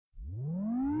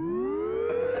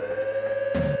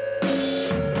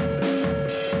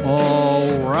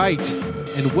All right,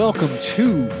 and welcome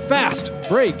to Fast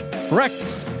Break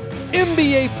Breakfast,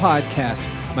 NBA podcast.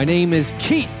 My name is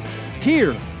Keith,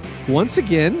 here once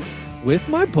again with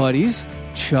my buddies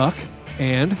Chuck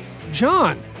and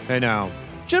John. Hey now.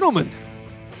 Gentlemen,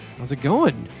 how's it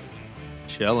going?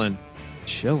 Chilling.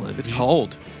 It's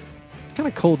cold. It's kind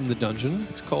of cold in the dungeon.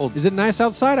 It's cold. Is it nice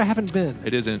outside? I haven't been.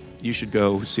 It isn't. You should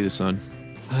go see the sun.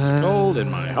 It's cold in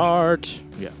my heart.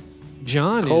 Yeah.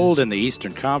 John Cold is in the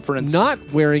Eastern Conference.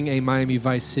 not wearing a Miami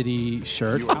Vice City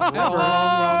shirt. Wrong.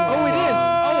 Oh, it is.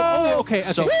 Oh, okay.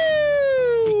 So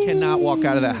he cannot walk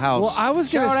out of that house. Well, I was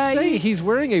going to say he's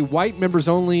wearing a white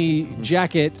members-only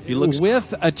jacket He looks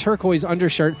with a turquoise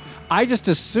undershirt. I just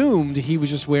assumed he was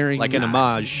just wearing like an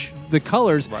homage. the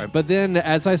colors. Right. But then,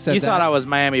 as I said, You thought I was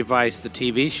Miami Vice, the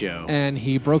TV show. and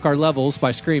he broke our levels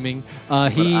by screaming.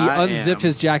 He I unzipped am.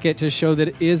 his jacket to show that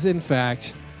it is, in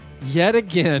fact, yet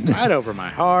again, Right over my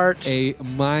heart. a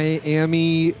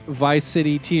Miami Vice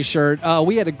City t-shirt.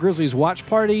 We had a Grizzlies watch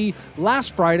party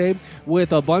last Friday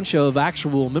with a bunch of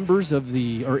actual members of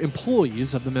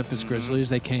employees of the Memphis Grizzlies.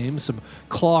 They came, some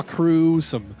Claw crew,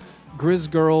 some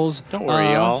Grizz girls. Don't worry,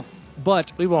 y'all.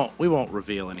 But We won't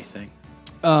reveal anything.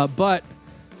 but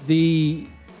the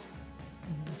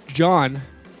John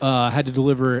had to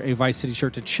deliver a Vice City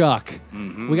shirt to Chuck.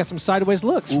 We got some sideways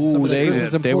looks from some of the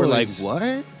Grizzlies they were like, employees.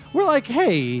 what? We're like,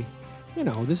 hey,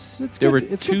 it's There good. were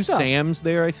It's two good stuff. Sams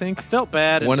there, I think. I felt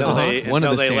bad One of until the- one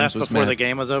of until the they Sams left was before mad. the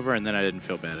game was over, and then I didn't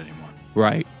feel bad anymore.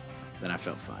 Right. Then I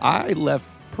felt fine. I left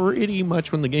pretty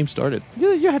much when the game started.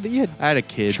 You had I had a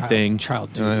kid Child- thing.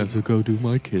 child I have duty. to go do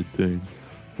my kid thing.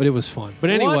 but it was fun. But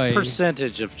anyway, what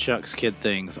percentage of Chuck's kid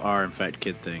things are in fact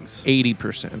kid things?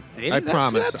 80%. 80? I That's-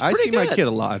 promise. that's I see pretty my good. kid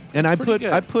a lot, and pretty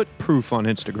good. I put proof on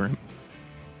Instagram.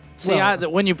 See,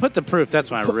 when you put the proof,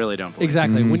 that's when I really don't believe.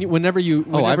 exactly. Mhm. Whenever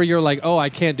I've- you're like, oh, I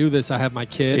can't do this. I have my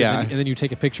kid. Yeah. And then you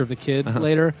take a picture of the kid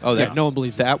later. Oh, yeah, that- no one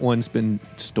believes that. That one's been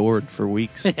stored for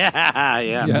weeks. yeah.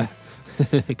 Yeah.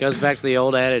 It goes back to the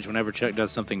old adage, whenever Chuck does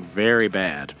something very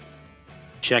bad,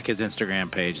 check his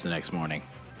Instagram page the next morning.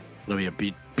 It'll be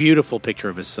a beautiful picture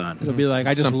of his son. It'll be like,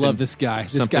 I just Something- love this guy.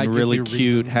 This Something guy gives really me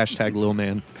cute. reason. Hashtag Lil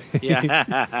Man.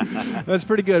 Yeah. That's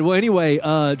pretty good. Well, anyway,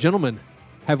 gentlemen,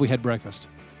 have we had breakfast?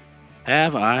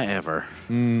 Have I ever?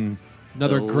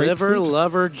 Another The great liver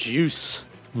lover juice.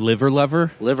 Liver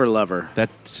lover? Liver lover. That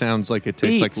sounds like it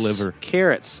tastes like Beets, liver.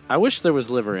 Carrots. I wish there was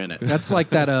liver in it. That's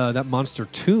like that monster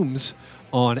Toombs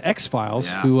on X-Files,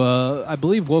 Yeah. who I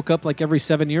believe woke up like every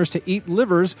 7 years to eat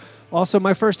livers. Also,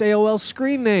 my first AOL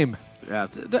screen name. Yeah,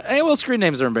 the AOL screen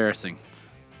names are embarrassing.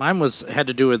 Mine had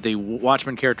to do with the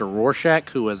Watchmen character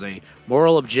Rorschach, who was a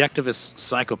moral objectivist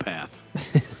psychopath.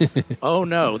 Oh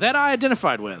no, that I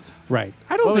identified with. Right.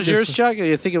 I don't What think was yours, there's- Chuck?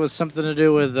 You think it was something to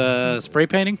do with spray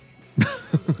painting?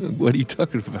 What are you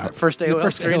talking about? First AOL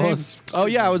first screen name? AOL Oh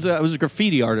yeah, I was a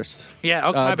graffiti artist. Yeah,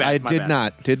 okay, my bad. I my did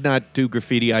bad. not do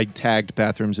graffiti. I tagged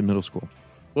bathrooms in middle school.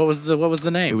 What was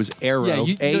the name? It was Aero.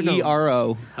 Yeah,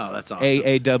 AERO. Oh, that's awesome.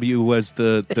 AAW was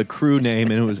the crew name,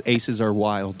 and it was Aces Are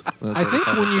Wild. I think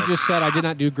when you just said I did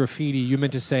not do graffiti, you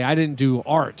meant to say I didn't do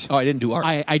art. Oh, I didn't do art.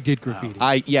 I did graffiti.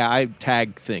 I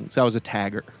tagged things. I was a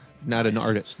tagger, not an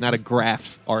artist, not a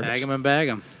graph artist. Tag 'em and bag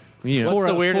 'em. You know. What's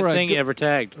the weirdest for a thing good- you ever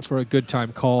tagged? For a good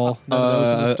time call. None of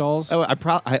those in the stalls. Oh,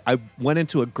 I went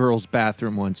into a girl's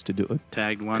bathroom once to do it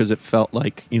Tagged one. because it felt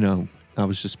like I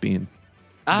was just being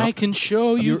I can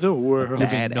show you the world. You're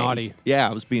being naughty. Yeah,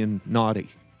 I was being naughty.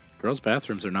 Girls'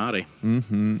 bathrooms are naughty.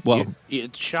 Mm-hmm. Well,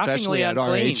 It's Especially shockingly at our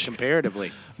unclean age.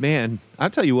 comparatively. man, I'll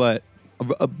tell you what.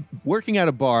 Working at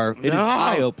a bar, it is No.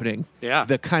 eye-opening. Yeah.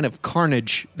 The kind of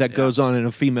carnage that goes on in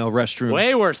a female restroom.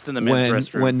 Way worse than the men's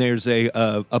restroom. when there's a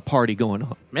party going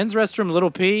on. Men's restroom, little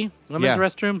P. Women's Yeah.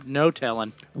 restroom, no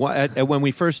telling. When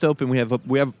we first opened, we have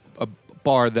a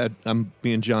bar that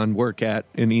me and John work at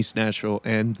in East Nashville,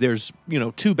 and there's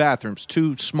two bathrooms,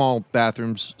 two small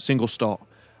bathrooms, single stall.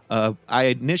 I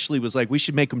initially was like, we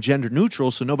should make them gender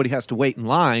neutral so nobody has to wait in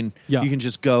line. Yeah. You can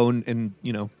just go and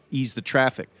ease the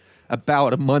traffic.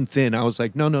 About a month in, I was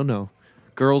like, no.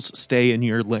 Girls, stay in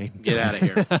your lane. Get out of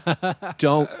here.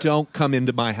 Don't come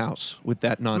into my house with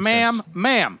that nonsense.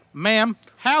 Ma'am,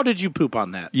 how did you poop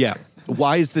on that? Yeah.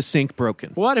 Why is the sink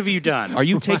broken? What have you done? Are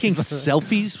you taking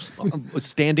selfies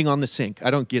standing on the sink?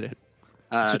 I don't get it.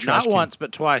 It's a trash not can. once,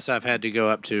 but twice I've had to go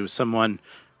up to someone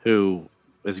who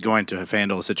is going to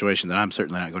handle a situation that I'm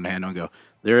certainly not going to handle and go,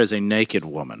 there is a naked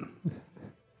woman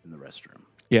in the restroom.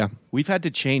 Yeah. We've had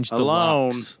to change the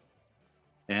Alone. locks.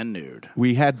 And nude.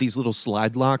 We had these little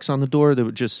slide locks on the door that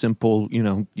were just simple,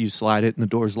 you slide it and the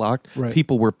door's locked. Right.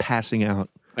 People were passing out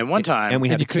And one time, and we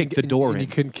had to you couldn't kick the door and in. You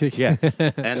couldn't kick. Yeah.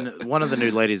 and one of the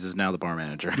new ladies is now the bar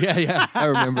manager. Yeah. I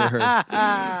remember her.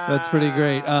 That's pretty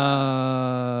great.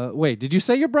 Wait, did you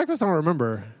say your breakfast? I don't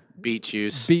remember. Beet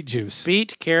juice. Beet juice.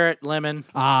 Beet, carrot, lemon.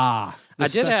 Ah. the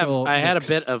special I had a mix.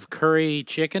 bit of curry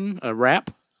chicken, a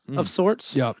wrap of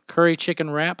sorts. Yep. Curry chicken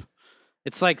wrap.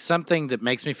 It's like something that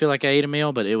makes me feel like I ate a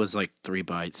meal, but it was like 3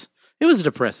 bites. It was a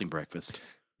depressing breakfast.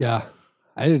 Yeah.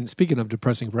 I didn't. Speaking of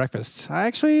depressing breakfasts, I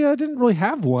actually didn't really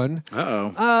have one.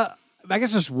 Uh-oh. I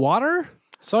guess just water.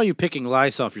 Saw you picking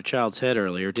lice off your child's head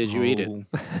earlier. Did you eat it?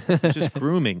 It's just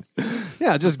grooming.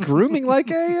 Yeah, just grooming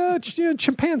like a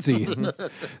chimpanzee.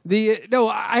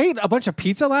 I ate a bunch of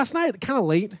pizza last night, kind of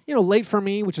late. Late for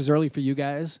me, which is early for you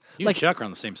guys. You and Chuck are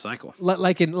on the same cycle.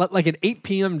 Like an 8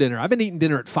 p.m. dinner. I've been eating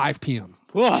dinner at 5 p.m.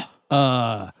 Whoa.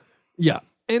 Yeah.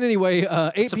 And anyway,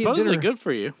 8 p.m. Supposedly dinner. good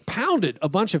for you. Pounded a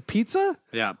bunch of pizza.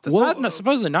 Yeah. That's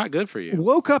supposedly not good for you.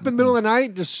 Woke up in the middle of the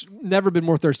night, just never been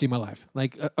more thirsty in my life.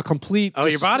 Like a complete. Oh,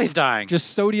 your body's dying. Just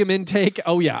sodium intake.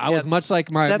 Oh yeah, I was much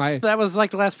like my. That was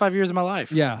like the last 5 years of my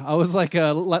life. Yeah, I was like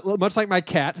much like my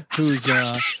cat, whose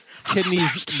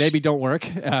kidneys maybe don't work.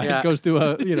 It goes through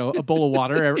a bowl of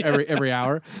water every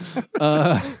hour.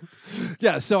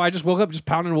 Yeah, so I just woke up just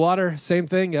pounding water. Same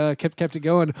thing. Kept it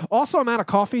going. Also, I'm out of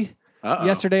coffee. Uh-oh.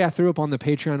 Yesterday, I threw up on the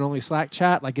Patreon only Slack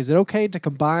chat. Like, is it okay to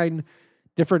combine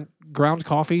different ground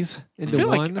coffees into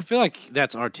one? I feel like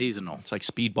that's artisanal. It's like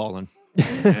speedballing.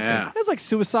 Yeah. That's like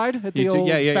suicide at the You do- old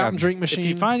yeah. fountain drink machine. If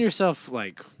you find yourself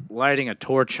like lighting a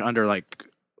torch under like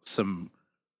some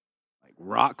like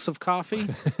rocks of coffee,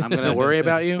 I'm going to worry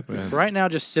about you. Yeah. Right now,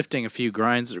 just sifting a few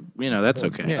grinds, that's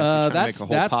okay. Yeah. Trying to that's make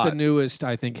a whole the pot. newest,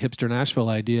 I think, hipster Nashville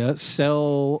idea.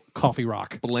 Sell coffee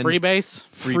rock. Blend Freebase.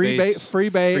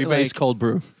 Freebase cold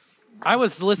brew. I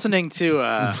was listening to,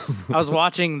 I was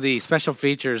watching the special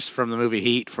features from the movie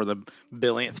Heat for the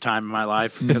billionth time in my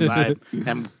life because I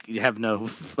have no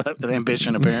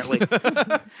ambition apparently.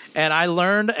 And I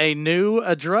learned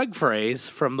a drug phrase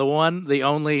from the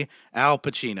only Al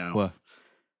Pacino.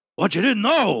 What you didn't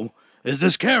know is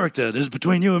this character, this is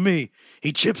between you and me,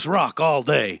 he chips rock all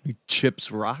day. He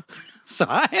chips rock? So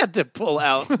I had to pull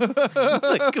out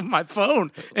my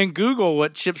phone and Google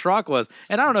what chips rock was.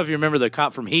 And I don't know if you remember the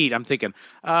cop from Heat. I'm thinking,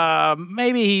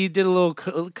 maybe he did a little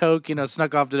coke,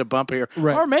 snuck off, did a bump here.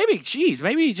 Right. Or maybe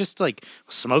he just like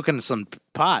smoking some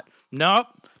pot. Nope.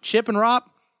 Chip and rock,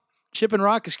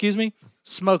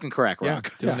 smoking crack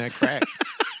rock. Doing that crack.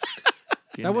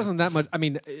 That wasn't that much. I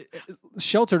mean,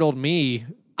 sheltered old me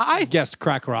guessed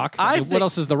crack rock. What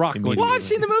else is the rock going to do? Well, I've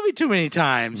seen the movie too many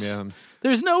times. Yeah.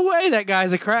 There's no way that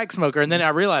guy's a crack smoker. And then I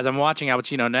realize I'm watching Al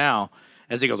Pacino now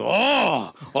as he goes,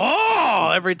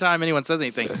 oh, every time anyone says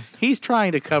anything. He's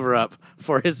trying to cover up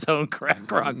for his own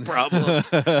crack rock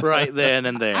problems right then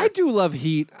and there. I do love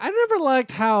Heat. I never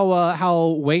liked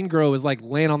how Wayne Grow is like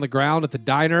laying on the ground at the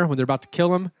diner when they're about to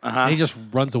kill him, and he just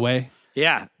runs away.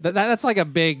 Yeah. That's like a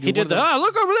big... He did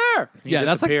look over there. He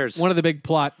disappears. That's like one of the big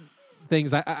plot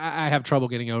things I have trouble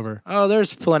getting over. Oh,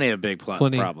 there's plenty of big plot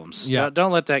problems. Yeah.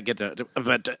 Don't let that get to...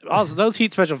 But also, those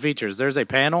Heat special features, there's a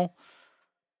panel.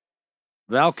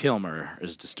 Val Kilmer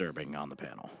is disturbing on the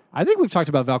panel. I think we've talked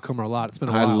about Val Kilmer a lot. It's been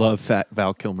a while. I love Fat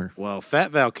Val Kilmer. Well,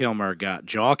 Fat Val Kilmer got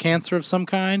jaw cancer of some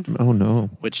kind. Oh, no.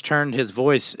 Which turned his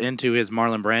voice into his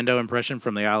Marlon Brando impression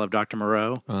from the Isle of Dr.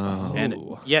 Moreau. Oh. And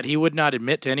yet he would not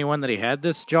admit to anyone that he had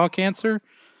this jaw cancer.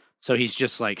 So he's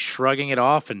just like shrugging it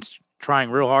off and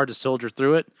trying real hard to soldier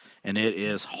through it. And it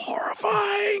is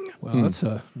horrifying. Well, that's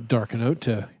a dark note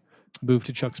to move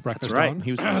to Chuck's breakfast. That's right. On.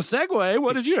 He was segue.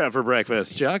 What did you have for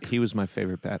breakfast, Chuck? He was my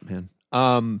favorite Batman.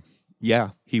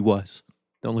 Yeah, he was.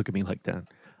 Don't look at me like that.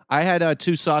 I had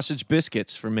 2 sausage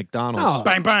biscuits from McDonald's. Oh,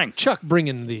 bang, bang. Chuck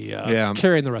bringing the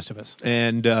carrying the rest of us.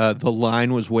 And the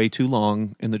line was way too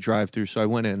long in the drive-thru, so I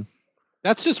went in.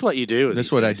 That's just what you do.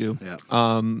 That's what I days. do. Yeah.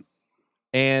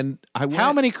 And I went...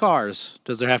 How many cars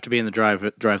does there have to be in the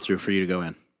drive-thru for you to go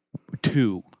in?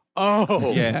 2.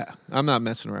 Oh. Yeah, I'm not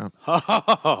messing around.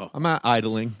 Oh. I'm not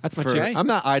idling. That's my for, chick. I'm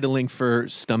not idling for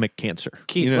stomach cancer.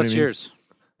 Keith, you know what's what I mean? yours?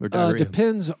 Or diarrhea.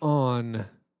 Depends on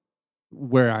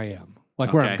where I am,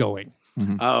 like where I'm going.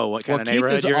 Oh, what kind of Keith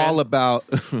neighborhood is you're all in? about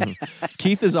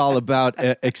Keith is all about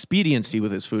expediency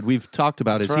with his food. We've talked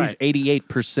about it. That's He's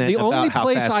 88% The about only how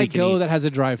place fast I he can go eat. that has a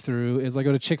drive-through is I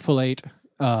go to Chick-fil-A,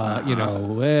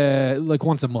 like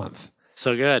once a month.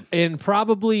 So good. And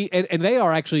probably, and they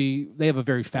have a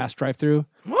very fast drive-through.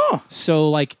 Oh. So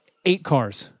like 8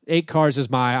 cars. 8 cars is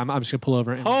I'm just gonna pull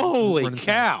over. And Holy run inside.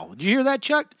 cow! Did you hear that,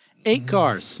 Chuck? 8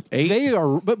 cars. 8? They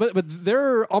are, but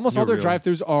they're almost all their real.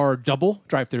 drive-throughs are double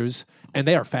drive-throughs, and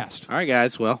they are fast. All right,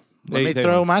 guys. Well, let They- me they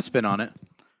throw don't. my spin on it.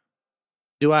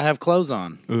 Do I have clothes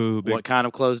on? Ooh, big. What kind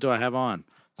of clothes do I have on?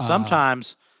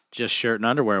 Sometimes just shirt and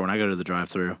underwear when I go to the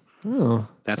drive-thru. Oh.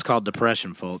 That's called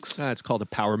depression, folks. It's called a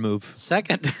power move.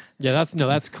 Second, Yeah,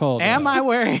 that's called. am I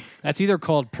wearing? That's either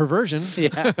called perversion.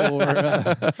 Yeah.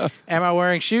 Or Am I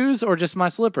wearing shoes or just my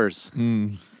slippers?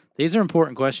 These are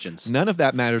important questions. None of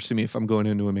that matters to me if I'm going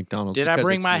into a McDonald's. Did I because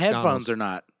bring it's my McDonald's. headphones or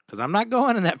not? Because I'm not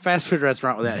going in that fast food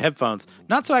restaurant with that headphones.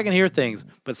 Not so I can hear things,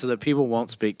 but so that people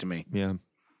won't speak to me. Yeah.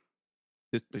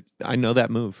 I know that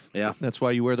move. Yeah. That's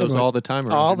why you wear those all the time.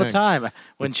 around All your the neck. time.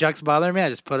 When Chuck's bothering me, I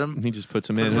just put them. He just puts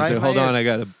them in Put and right says, in my hold on, ears. I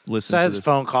got to listen Says to this.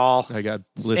 phone call. I got to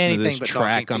listen to anything this but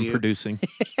track talking to I'm you. producing.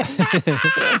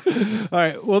 all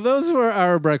right. Well, those were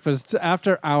our breakfasts.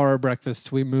 After our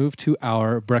breakfasts, we move to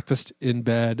our breakfast in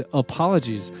bed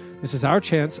apologies. This is our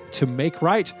chance to make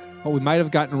right what we might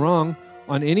have gotten wrong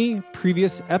on any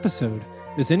previous episode.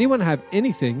 Does anyone have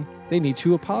anything they need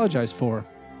to apologize for?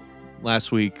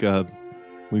 Last week,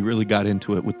 we really got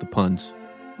into it with the puns.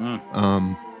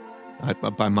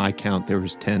 By my count, there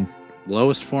was 10.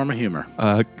 Lowest form of humor.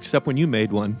 Except when you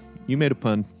made one. You made a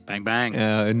pun, Bang, bang.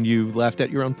 and you laughed at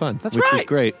your own pun, That's which was right.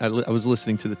 great. I was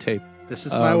listening to the tape. This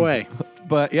is my way.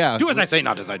 But yeah. Do as I say,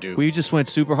 not as I do. We just went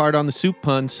super hard on the soup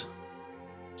puns.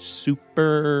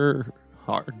 Super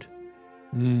hard.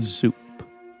 Soup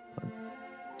pun.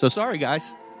 So sorry, guys.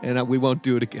 And we won't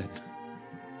do it again.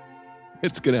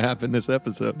 It's going to happen this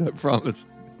episode, I promise.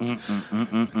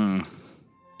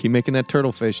 Keep making that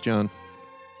turtle face, John.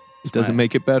 It doesn't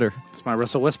make it better. It's my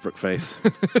Russell Westbrook face.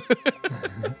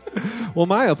 Well,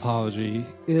 my apology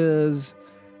is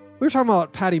we were talking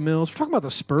about Patty Mills. We're talking about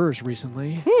the Spurs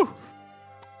recently. Whew.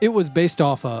 It was based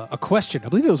off a question. I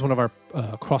believe it was one of our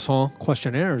croissant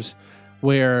questionnaires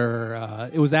where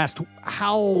it was asked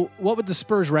what would the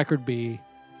Spurs record be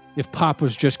if Pop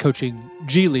was just coaching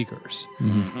G Leaguers.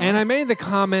 And I made the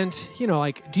comment,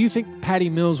 do you think Patty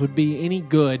Mills would be any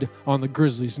good on the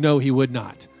Grizzlies? No, he would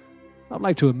not. I'd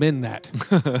like to amend that.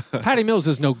 Patty Mills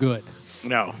is no good.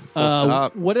 No.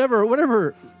 stop.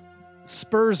 Whatever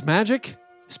Spurs magic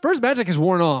is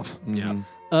worn off. Yeah.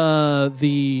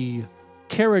 The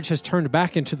carriage has turned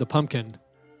back into the pumpkin.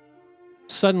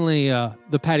 Suddenly,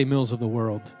 the Patty Mills of the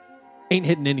world ain't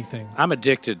hitting anything. I'm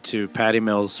addicted to Patty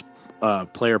Mills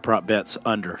player prop bets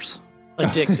unders.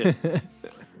 Addicted.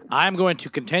 I'm going to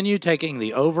continue taking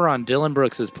the over on Dylan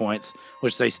Brooks's points,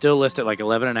 which they still list at like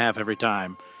 11.5 every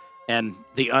time, and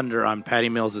the under on Patty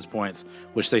Mills's points,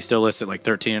 which they still list at like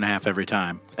 13.5 every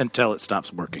time until it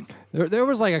stops working. There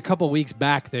was like a couple weeks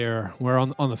back there where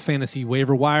on the fantasy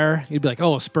waiver wire, you'd be like,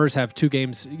 oh, Spurs have 2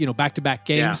 games, back-to-back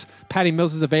games. Yeah. Patty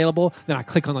Mills is available. Then I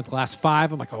click on the last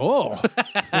 5. I'm like, oh.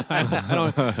 I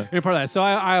don't any part of that. So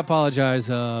I apologize,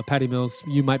 Patty Mills.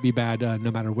 You might be bad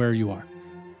no matter where you are.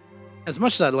 As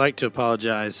much as I'd like to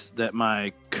apologize that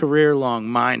my career-long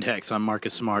mind hex on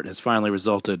Marcus Smart has finally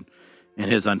resulted in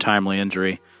his untimely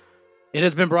injury, it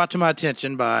has been brought to my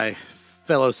attention by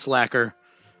fellow slacker,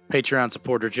 Patreon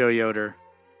supporter Joe Yoder.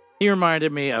 He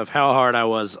reminded me of how hard I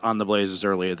was on the Blazers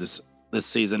earlier this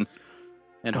season,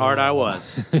 and hard I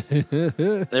was.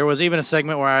 There was even a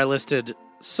segment where I listed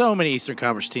so many Eastern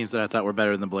Conference teams that I thought were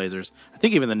better than the Blazers. I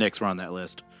think even the Knicks were on that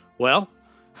list. Well,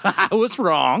 I was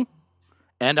wrong,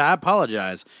 and I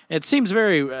apologize. It seems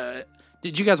very...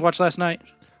 did you guys watch last night?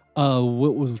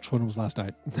 Which one was last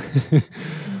night?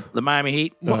 The Miami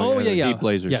Heat? the Heat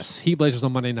Blazers. Yes, Heat Blazers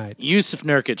on Monday night. Yusuf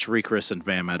Nurkic rechristened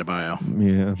Bam Adebayo.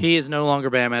 Yeah. He is no longer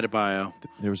Bam Adebayo.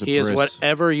 There was a He is bris.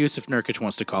 whatever Yusuf Nurkic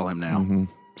wants to call him now.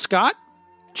 Scott?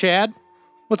 Chad?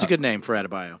 What's a good name for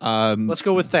Adebayo? Let's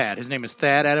go with Thad. His name is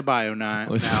Thad Adebayo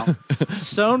now.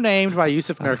 So named by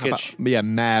Yusuf Nurkic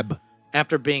Mab.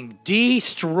 after being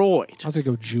destroyed. I was going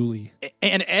to go Julie.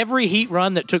 And every Heat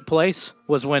run that took place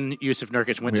was when Yusuf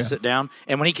Nurkic went to sit down.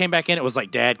 And when he came back in, it was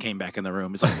like Dad came back in the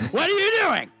room. He's like, what are you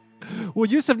doing? Well,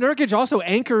 Yusuf Nurkic also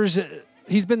anchors.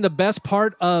 He's been the best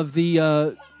part of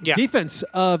the defense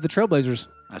of the Trailblazers.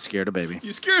 I scared a baby.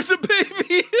 You scared the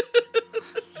baby.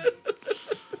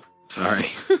 Sorry.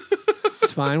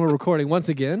 It's fine. We're recording once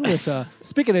again with,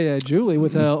 speaking of Julie,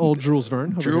 with old Jules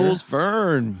Verne. Jules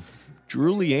Verne.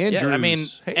 Julie Andrews. Yeah, I mean,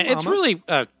 Hey, it's Mama. really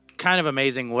kind of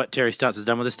amazing what Terry Stotts has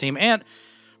done with this team. And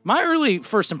my early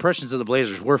first impressions of the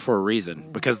Blazers were for a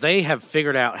reason, because they have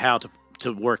figured out how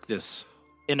to work this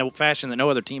in a fashion that no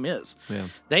other team is. Yeah.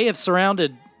 They have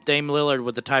surrounded Dame Lillard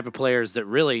with the type of players that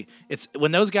really, it's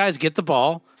when those guys get the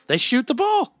ball, they shoot the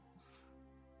ball.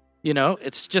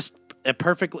 It's just a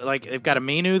perfect, like they've got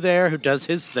Aminu there who does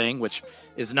his thing, which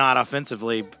is not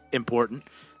offensively important.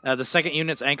 The second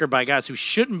unit's anchored by guys who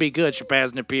shouldn't be good,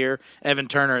 Shabazz Napier, Evan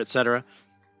Turner, etc.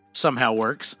 somehow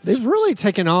works. They've really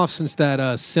taken off since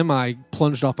that semi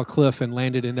plunged off a cliff and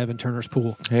landed in Evan Turner's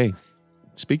pool. Hey,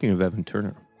 speaking of Evan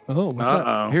Turner, Oh, what's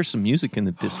that? here's some music in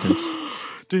the distance.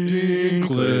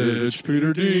 Dinklage,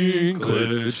 Peter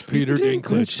Dinklage, Peter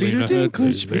Dinklage, Peter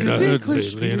Dinklage, Peter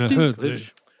Dinklage, Lena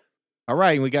Hoodley. All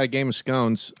right, we got a game of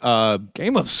scones.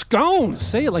 Game of scones.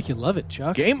 Say it like you love it,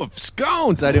 Chuck. Game of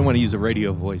scones. I didn't want to use a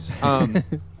radio voice.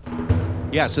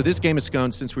 Yeah, so this game of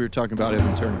scones, since we were talking about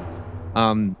Evan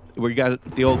Turner, we got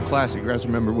the old classic. You guys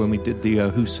remember when we did the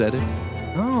Who Said It?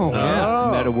 Oh,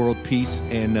 yeah. Meta World Peace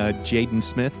and Jaden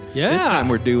Smith. Yeah. This time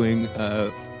we're doing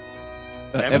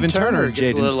Evan Turner,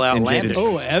 gets a little and outlandish.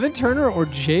 Jaden. Oh, Evan Turner or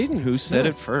Jaden? Who said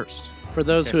it first? For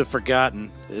those who have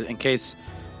forgotten, in case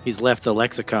he's left the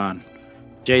lexicon,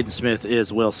 Jaden Smith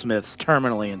is Will Smith's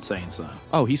terminally insane son.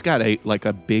 Oh, he's got a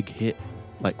big hit,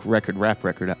 like rap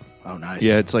record out. Oh, nice.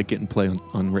 Yeah, it's like getting play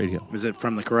on radio. Is it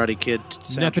from the Karate Kid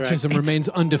soundtrack? Nepotism remains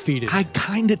undefeated. I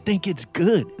kind of think it's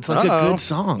good. It's like a good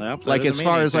song. Well, that like doesn't as mean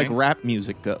far as like anything. rap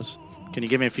music goes. Can you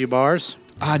give me a few bars?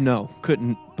 No,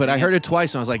 couldn't. But I heard it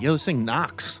twice and I was like, yo, this thing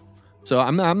knocks. So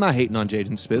I'm not hating on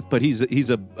Jaden Smith, but he's a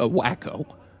wacko.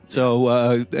 So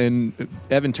and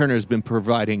Evan Turner has been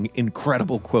providing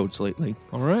incredible quotes lately.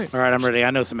 All right. All right, I'm ready. I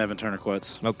know some Evan Turner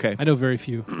quotes. Okay. I know very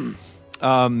few.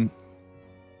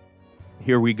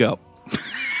 Here we go.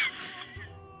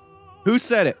 Who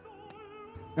said it?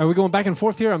 Are we going back and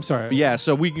forth here? I'm sorry. Yeah,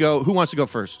 so we go. Who wants to go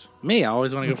first? Me, I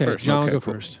always want to go Okay, first. John, Okay, go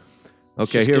cool. first. It's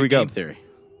Okay, just here good we go. game theory.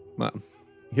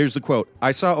 Here's the quote.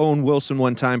 I saw Owen Wilson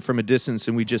one time from a distance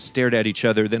and we just stared at each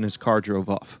other, then his car drove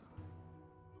off.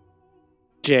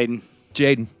 Jaden.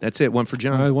 Jaden, that's it. One for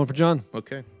John. All right, one for John.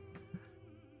 Okay.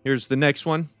 Here's the next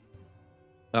one.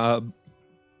 Shia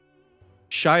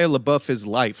LaBeouf is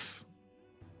life.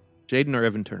 Jaden or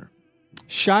Evan Turner?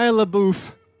 Shia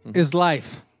LaBeouf is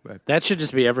life. That should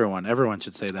just be everyone. Everyone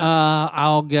should say that.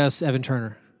 I'll guess Evan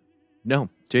Turner. No,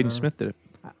 Jaden Smith did it.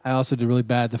 I also did really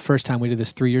bad the first time we did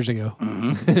this 3 years ago.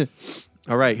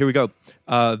 All right, here we go.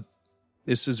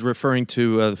 This is referring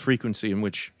to the frequency in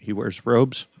which he wears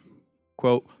robes.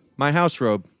 Quote, my house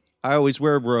robe. I always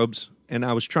wear robes, and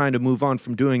I was trying to move on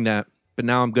from doing that, but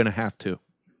now I'm going to have to.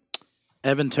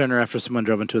 Evan Turner after someone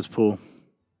drove into his pool.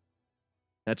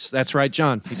 That's right,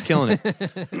 John. He's killing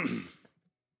it.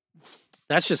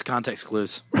 That's just context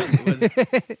clues.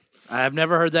 I have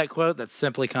never heard that quote. That's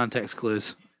simply context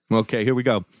clues. Okay, here we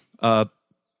go.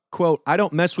 Quote, I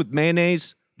don't mess with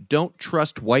mayonnaise. Don't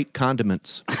trust white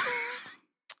condiments.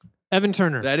 Evan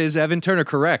Turner. That is Evan Turner,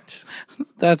 correct.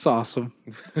 That's awesome.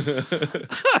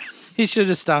 He should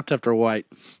have stopped after white.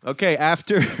 Okay,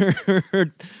 after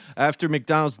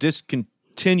McDonald's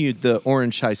discontinued the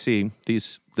orange high C,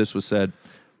 this was said,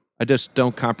 I just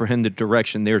don't comprehend the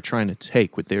direction they're trying to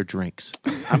take with their drinks.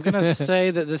 I'm going to say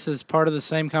that this is part of the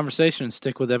same conversation and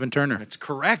stick with Evan Turner. That's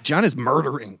correct. John is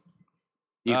murdering.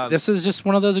 This is just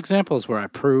one of those examples where I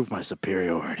prove my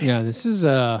superiority. Yeah, this is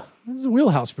a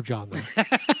wheelhouse for John,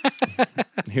 though.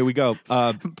 Here we go.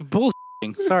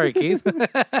 Bullshitting. Sorry, Keith.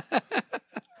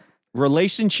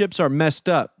 Relationships are messed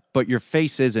up, but your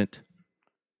face isn't.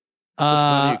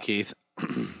 Listen to you, Keith.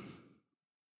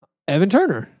 Evan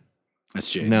Turner. That's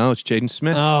Jade. No, it's Jaden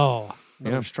Smith. Oh,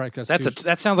 another Yeah. strike.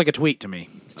 That sounds like a tweet to me.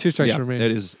 It's two strikes Yeah, for me.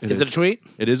 it is. Is it a tweet?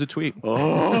 It is a tweet.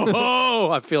 Oh,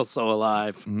 I feel so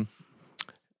alive.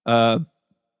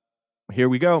 Here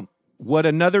we go. What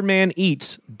another man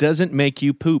eats doesn't make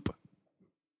you poop.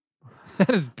 That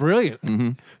is brilliant.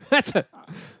 Mhm. I'm That's going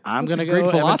to a great go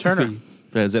Evan philosophy. Turner.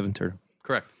 That is Evan Turner.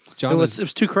 Correct. John It was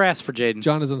too crass for Jaden.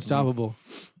 John is unstoppable.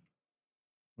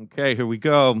 Okay, here we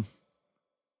go.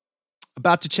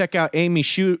 About to check out Amy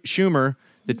Schumer.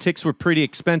 The ticks were pretty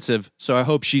expensive, so I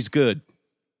hope she's good.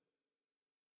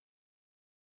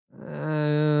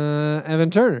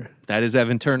 Evan Turner. That is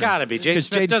Evan Turner. It's got to be. Jaden 'Cause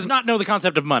Smith does not know the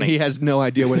concept of money. He has no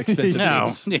idea what expensive No.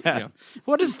 means. Yeah.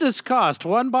 What does this cost?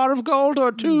 1 bar of gold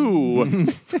or 2?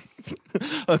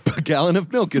 A gallon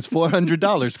of milk is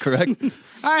 $400, correct?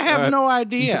 I have no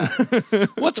idea.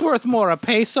 What's worth more, a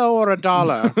peso or a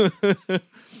dollar?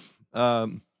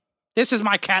 This is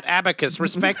my cat Abacus.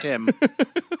 Respect him.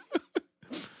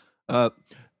 Ain't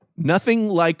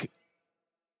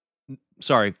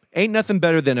nothing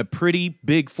better than a pretty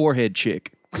big forehead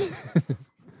chick.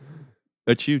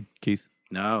 That's you, Keith.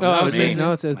 No, that was me. me.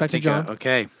 No, it's back to John.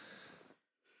 Okay.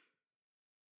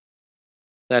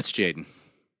 That's Jaden.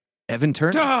 Evan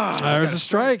Turner. There's a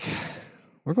strike.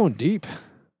 We're going deep.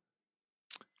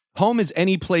 Home is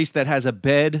any place that has a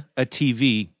bed, a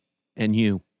TV, and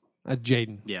you.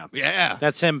 Jaden. Yeah. Yeah.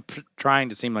 That's him trying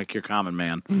to seem like your common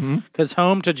man. Because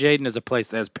home to Jaden is a place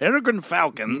that has peregrine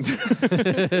falcons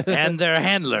and their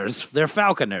handlers. They're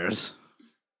falconers.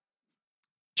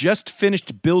 Just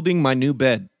finished building my new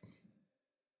bed.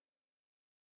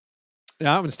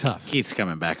 Yeah, that one's tough. Keith's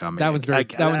coming back on me. That one's very.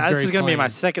 This is going to be plain. my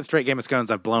second straight game of scones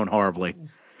I've blown horribly.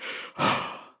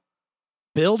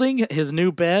 Building his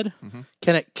new bed.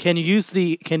 Can you use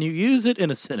it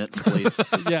in a sentence, please?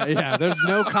 Yeah. There's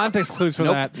no context clues for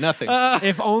Nope, that. nothing.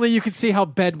 If only you could see how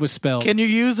bed was spelled. Can you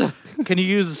use a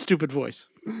stupid voice?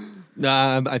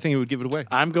 I think it would give it away.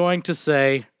 I'm going to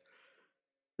say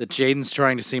that Jaden's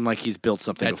trying to seem like he's built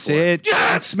something That's before. it.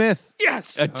 Yes! Smith.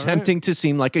 Yes. Attempting to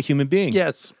seem like a human being.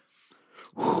 Yes.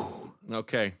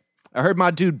 Okay. I heard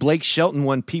my dude Blake Shelton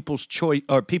won People's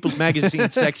Magazine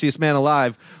Sexiest Man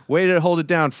Alive. Way to hold it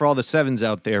down for all the sevens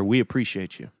out there. We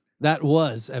appreciate you. That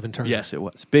was Evan Turner. Yes, it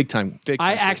was. Big time.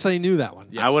 I actually knew that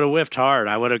one. I would have whiffed hard.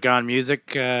 I would have gone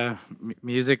music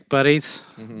buddies.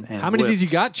 And How many of these you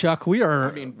got, Chuck? We are.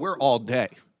 I mean, we're all day.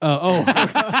 Like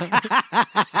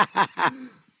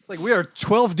we are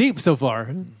 12 deep so far.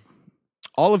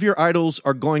 All of your idols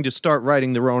are going to start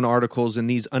writing their own articles, and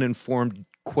these uninformed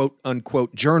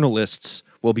quote-unquote journalists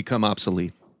will become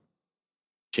obsolete.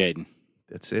 Jaden.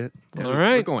 That's it. All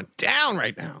right. We're going down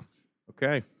right now.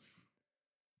 Okay.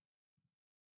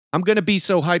 I'm going to be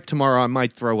so hyped tomorrow I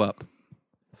might throw up.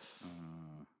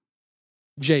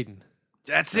 Jaden.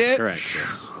 That's Correct,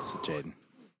 yes. That's Jaden.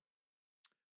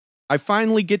 I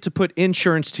finally get to put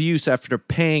insurance to use after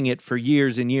paying it for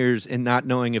years and years and not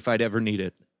knowing if I'd ever need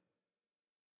it.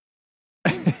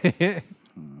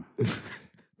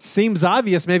 Seems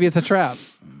obvious. Maybe it's a trap.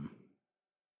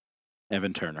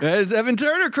 Evan Turner. That is Evan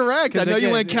Turner, correct. I know you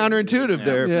went counterintuitive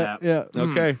there. Yeah.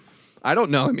 Okay. I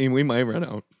don't know. I mean, we might run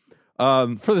out.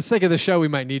 For the sake of the show, we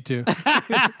might need to.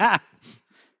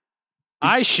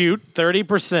 I shoot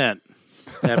 30%.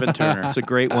 Evan Turner. It's a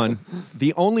great one.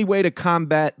 The only way to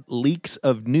combat leaks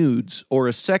of nudes or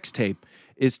a sex tape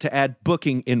is to add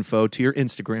booking info to your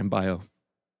Instagram bio.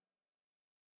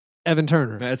 Evan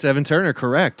Turner. That's Evan Turner,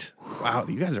 correct. Wow,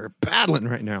 you guys are battling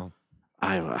right now.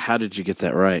 How did you get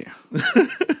that right?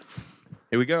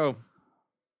 Here we go.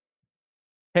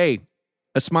 Hey,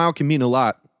 a smile can mean a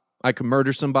lot. I could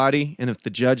murder somebody, and if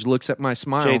the judge looks at my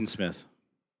smile, Jaden Smith.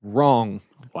 wrong.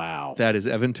 Wow. That is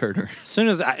Evan Turner. As soon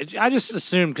as I just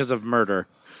assumed because of murder.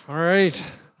 All right.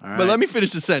 But let me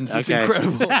finish the sentence. It's Okay.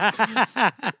 incredible.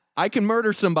 I can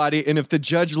murder somebody, and if the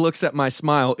judge looks at my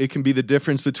smile, it can be the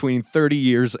difference between 30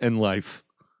 years and life.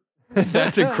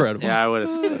 That's incredible. Yeah, I would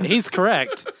have. He's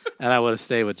correct, and I would have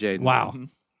stayed with Jaden. Wow.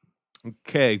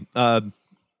 Okay.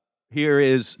 Here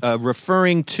is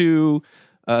referring to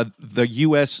the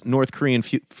U.S. North Korean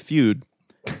feud.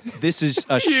 This is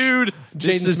a Feud.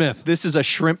 Jaden Smith. This is a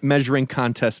shrimp measuring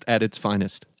contest at its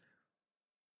finest.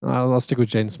 I'll stick with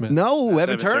Jaden Smith. No, Evan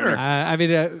Evan Turner. Turner. I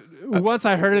mean, once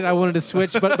I heard it, I wanted to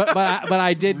switch, but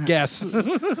I did guess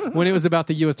when it was about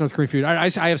the U.S. North Korean feud. I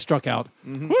have struck out.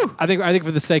 I think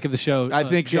for the sake of the show, I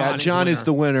think John is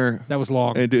the winner. That was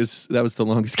long. That was the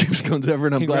longest Game Scones ever,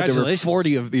 and I'm glad there were Congratulations,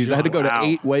 40 of these. I had to go Wow. to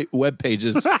 8 web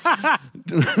pages.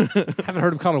 Haven't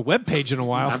heard him call a web page in a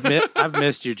while. I've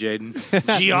missed you, Jaden.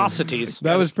 Geocities.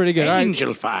 That was pretty good. All right.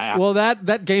 Angel fire. Well,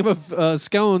 that game of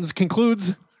scones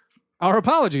concludes our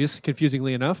apologies,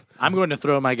 confusingly enough. I'm going to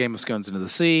throw my game of scones into the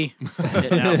sea.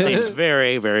 It now seems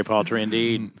very, very paltry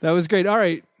indeed. That was great. All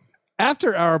right.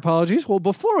 After our apologies, well,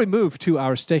 before we move to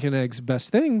our steak and eggs best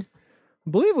thing,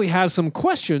 I believe we have some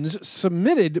questions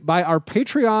submitted by our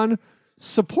Patreon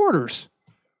supporters.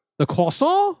 The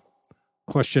croissant?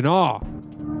 Question all.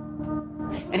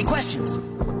 Any questions?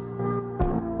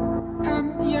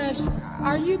 Yes.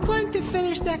 Are you going to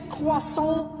finish that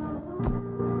croissant?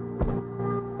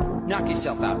 Knock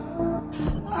yourself out.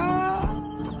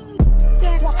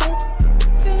 That croissant.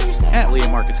 Finish that At croissant.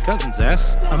 Liam Marcus Cousins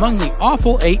asks, among the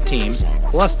awful 8 teams,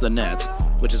 plus the Nets,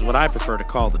 which is what I prefer to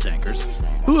call the Tankers,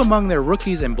 who among their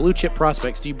rookies and blue chip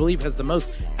prospects do you believe has the most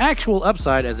actual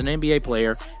upside as an NBA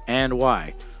player, and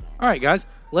why? All right, guys,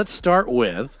 let's start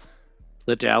with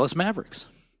the Dallas Mavericks.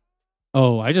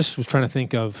 Oh, I just was trying to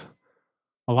think of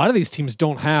a lot of these teams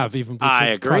don't have even blue I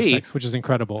chip agree. prospects, which is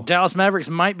incredible. Dallas Mavericks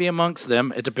might be amongst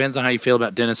them. It depends on how you feel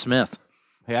about Dennis Smith.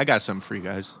 Hey, I got something for you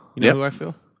guys. You know Yep. who I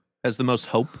feel has the most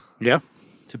hope Yeah.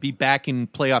 to be back in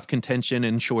playoff contention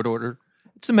in short order?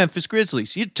 It's the Memphis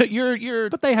Grizzlies. You're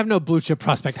But they have no blue chip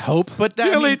prospect hope. but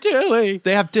that, I mean, Tilly.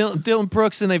 they have Dylan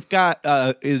Brooks, and they've got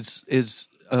is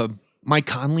Mike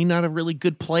Conley not a really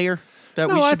good player? that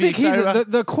we No, should I be think he's excited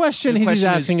about? the question The he's question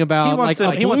is- asking about. He wants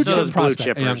like to- he wants to know chip those blue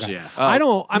prospect, a young chippers, guy. yeah. I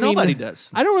don't. I mean, Nobody does.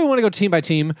 I don't really want to go team by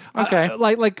team. Okay.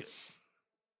 Like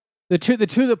the two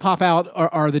that pop out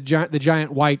are the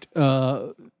giant white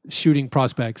shooting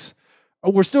prospects.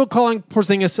 We're still calling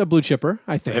Porzingis a blue chipper,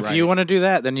 I think. If you want to do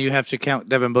that, then you have to count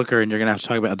Devin Booker, and you're going to have to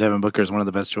talk about Devin Booker as one of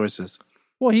the best choices.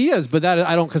 Well, he is, but that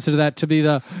I don't consider that to be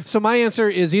the. So my answer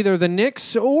is either the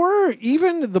Knicks or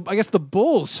even the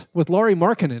Bulls with Lauri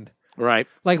Markkanen. Right.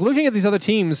 Like looking at these other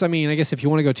teams, I mean, I guess if you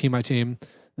want to go team by team,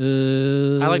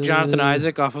 I like Jonathan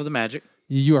Isaac off of the Magic.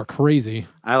 You are crazy.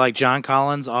 I like John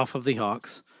Collins off of the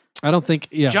Hawks. I don't think.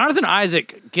 Yeah, Jonathan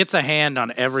Isaac gets a hand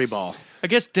on every ball. I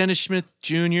guess Dennis Smith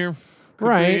Jr. could be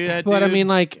right. that But I dude. mean,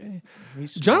 like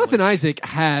He's Jonathan smallish. Isaac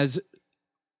has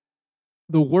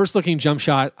the worst looking jump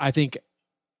shot. I think.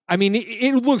 I mean,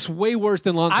 it looks way worse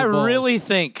than Lonzo I Ball's. really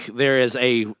think there is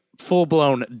a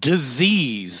full-blown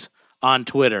disease on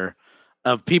Twitter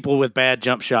of people with bad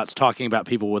jump shots talking about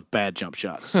people with bad jump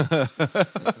shots.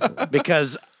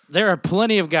 Because there are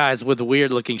plenty of guys with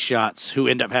weird-looking shots who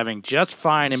end up having just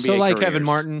fine NBA So, like, careers. Kevin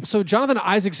Martin. So Jonathan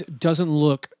Isaacs doesn't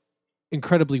look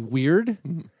incredibly weird.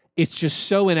 It's just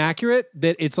so inaccurate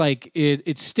that it's like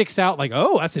it sticks out like,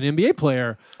 oh, that's an NBA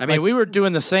player. I mean, we were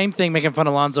doing the same thing, making fun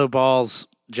of Lonzo Ball's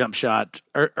jump shot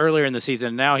earlier in the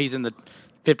season. Now he's in the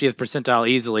 50th percentile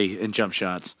easily in jump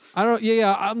shots. I don't.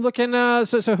 Yeah. I'm looking.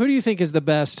 So who do you think is the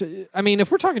best? I mean,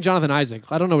 if we're talking Jonathan Isaac,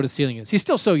 I don't know what his ceiling is. He's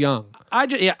still so young.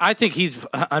 I think he's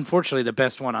unfortunately the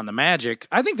best one on the Magic.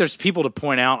 I think there's people to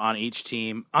point out on each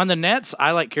team. On the Nets,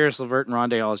 I like Karis LeVert and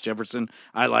Rondae Hollis-Jefferson.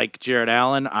 I like Jared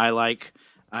Allen.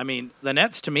 I mean, the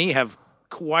Nets to me have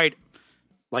quite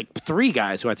like three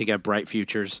guys who I think have bright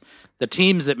futures. The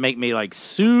teams that make me like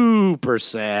super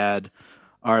sad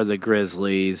are the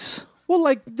Grizzlies. Well,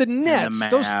 like the Nets,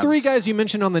 those Mavs. three guys you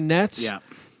mentioned on the Nets. Yeah.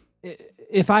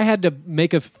 If I had to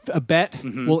make a bet,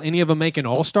 Mm-hmm. will any of them make an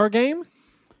All-Star game?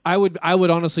 I would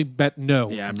honestly bet no.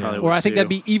 Yeah, I probably Or would I think too. that'd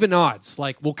be even odds.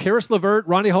 Like, will Karis LeVert,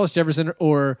 Rondae Hollis-Jefferson,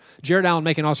 or Jared Allen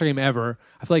make an All-Star game ever?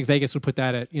 I feel like Vegas would put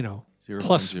that at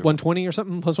plus 120 or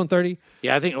something, plus 130.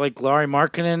 Yeah, I think like Lauri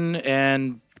Markkanen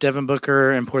and Devin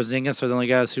Booker and Porzingis are the only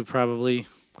guys who probably.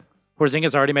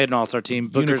 Porzingis already made an All-Star team.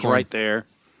 Booker's Unicorn. right there.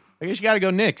 I guess you got to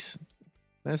go Knicks.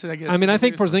 I guess. I mean, I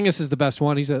think Porzingis is the best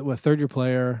one. He's a third-year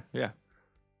player. Yeah.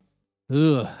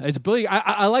 Ugh, it's big.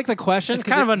 I like the question. It's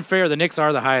kind of unfair. The Knicks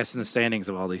are the highest in the standings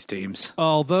of all these teams.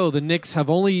 Although the Knicks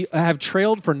have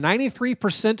trailed for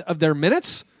 93% of their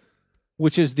minutes,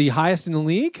 which is the highest in the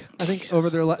league, I think, over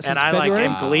their since And I February.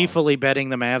 am gleefully betting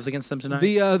the Mavs against them tonight.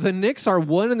 The Knicks are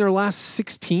 1 in their last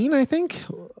 16, I think.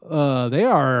 They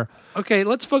are Okay,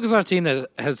 let's focus on a team that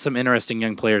has some interesting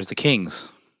young players, the Kings.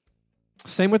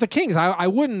 same with the Kings. I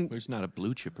wouldn't Who's not a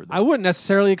blue chipper, though. I wouldn't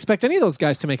necessarily expect any of those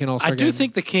guys to make an All-Star I game. do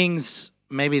think the Kings,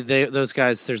 maybe those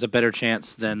guys, there's a better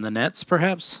chance than the Nets,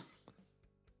 perhaps.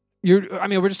 we're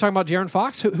just talking about De'Aaron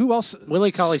Fox. Who else?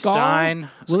 Willie Cauley-Stein,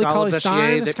 Willie Scala Cauley-Stein.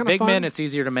 Bessier. That's kind of Big fun. men, it's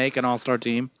easier to make an all-star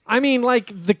team. I mean,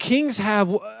 like the Kings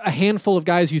have a handful of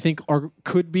guys you think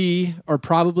could be or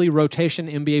probably rotation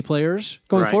NBA players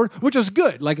going Right. forward, which is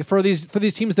good. Like for these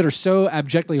teams that are so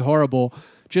abjectly horrible,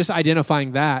 just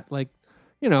identifying that, like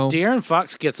De'Aaron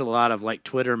Fox gets a lot of like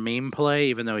Twitter meme play,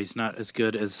 even though he's not as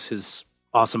good as his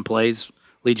awesome plays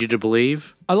lead you to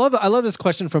believe. I love this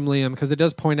question from Liam because it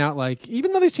does point out like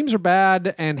even though these teams are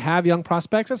bad and have young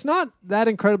prospects, it's not that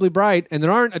incredibly bright, and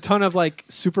there aren't a ton of like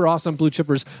super awesome blue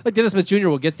chippers. Like Dennis Smith Jr.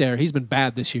 will get there. He's been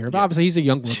bad this year, but obviously he's a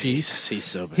young rookie. Jesus, he's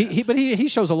so bad. He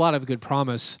shows a lot of good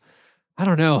promise. I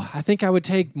don't know. I think I would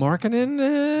take Markkanen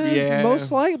Yeah.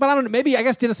 most likely, but I don't know. Maybe I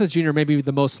guess Dennis Smith Jr. may be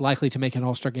the most likely to make an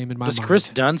All-Star game in my Does mind. Chris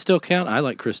Dunn still count? I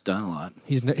like Chris Dunn a lot.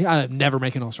 I'd never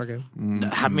make an All-Star game.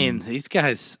 I mean, these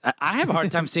guys, I have a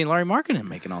hard time seeing Larry Markkinen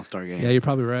make an all-star game. Yeah, you're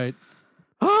probably right.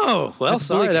 Oh, well, That's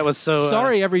sorry. Blake. That was so...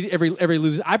 sorry. Every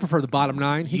loser. I prefer the bottom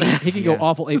 9. He can go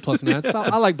awful A+ Nets.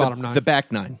 I like bottom 9. The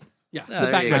back nine. yeah, there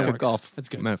the back you 9 go. works. Golf. That's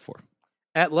good. Metaphor.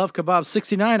 At Love Kebab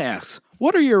 69 asks,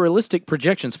 what are your realistic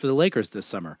projections for the Lakers this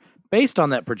summer? Based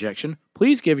on that projection,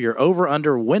 please give your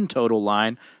over-under win total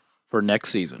line for next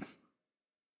season.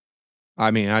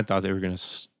 I mean, I thought they were going to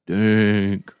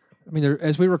stink. I mean,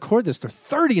 as we record this, they're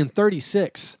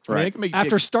 30-36 I mean, they can make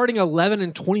after starting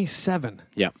 11-27.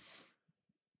 Yeah.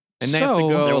 and they have to So-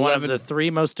 go They're one 11. of the three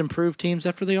most improved teams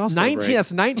after the All-Star 19. break.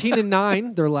 That's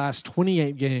 19-9. Their last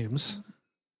 28 games.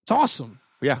 It's awesome.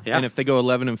 Yeah. Yeah. And if they go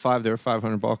 11-5, they're a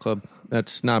 500 ball club.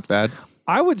 That's not bad.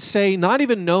 I would say not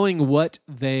even knowing what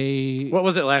they What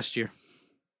was it last year?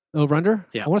 over under.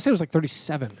 Yeah. I want to say it was like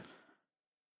 37.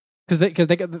 because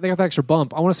they got the extra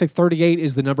bump. I want to say 38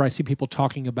 is the number I see people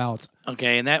talking about.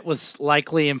 Okay, and that was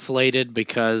likely inflated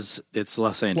because it's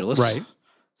Los Angeles. Right.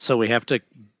 So we have to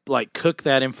cook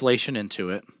that inflation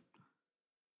into it.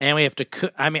 And we have to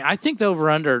cook. I mean, I think the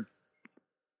over-under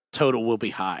total will be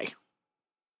high.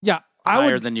 Yeah.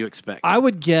 Higher than you expect. I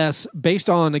would guess, based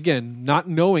on, again, not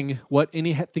knowing what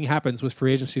anything happens with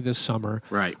free agency this summer,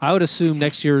 right. I would assume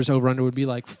next year's over-under would be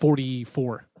like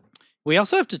 44. We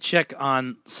also have to check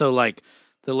on, the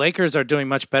Lakers are doing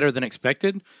much better than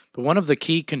expected, but one of the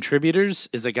key contributors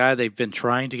is a guy they've been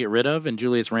trying to get rid of, in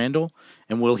Julius Randle.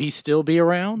 And will he still be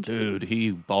around? Dude, he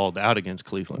balled out against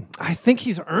Cleveland. I think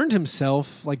he's earned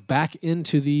himself back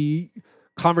into the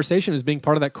conversation as being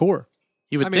part of that core.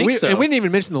 You would think so. And we didn't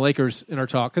even mention the Lakers in our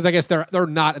talk because I guess they're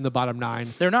not in the bottom 9.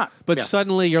 They're not. But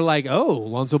suddenly you're like, oh,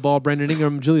 Lonzo Ball, Brandon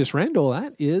Ingram, Julius Randle,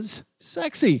 that is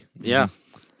sexy. Yeah.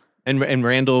 And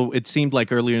Randle, it seemed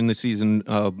like earlier in the season,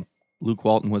 Luke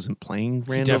Walton wasn't playing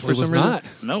Randle for some reason. Not.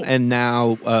 No. And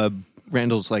now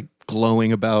Randle's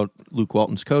glowing about Luke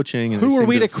Walton's coaching. And who are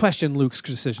we to question Luke's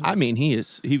decisions? I mean,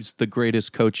 he's the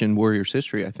greatest coach in Warriors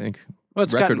history, I think. Well,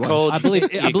 it's gotten cold. I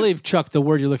believe, Chuck, the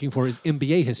word you're looking for is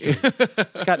NBA history.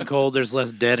 It's gotten cold. There's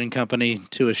less dead and company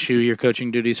to eschew your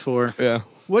coaching duties for. Yeah.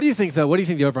 What do you think, though? What do you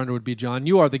think the over-under would be, John?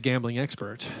 You are the gambling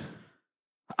expert.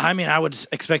 I mean, I would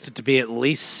expect it to be at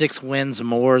least 6 wins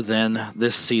more than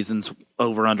this season's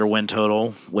over-under win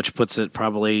total, which puts it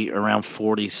probably around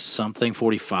 40-something,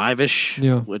 45-ish.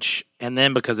 Yeah. And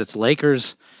then because it's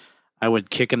Lakers, I would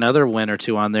kick another win or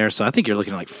two on there. So I think you're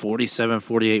looking at 47,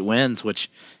 48 wins,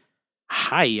 which...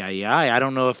 I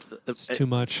don't know if it's too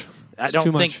much. I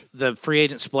don't think the free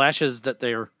agent splashes that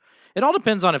they're. It all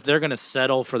depends on if they're going to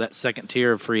settle for that second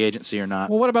tier of free agency or not.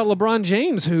 Well, what about LeBron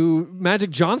James, who Magic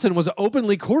Johnson was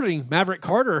openly courting Maverick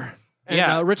Carter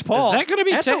and Rich Paul? Is that going to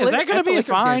be? Is that going to be a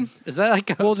fine? Is that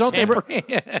like? Well, don't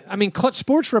they? I mean, Clutch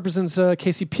Sports represents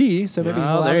KCP, so maybe he's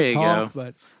allowed to talk.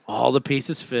 But all the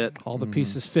pieces fit. All the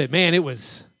pieces fit. Man, it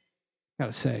was.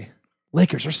 Gotta say.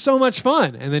 Lakers are so much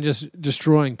fun, and then just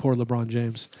destroying poor LeBron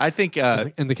James. I think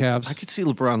and the Cavs. I could see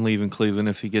LeBron leaving Cleveland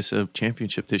if he gets a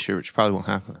championship this year, which probably won't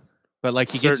happen. But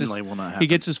he will not happen. He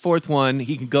gets his 4th one.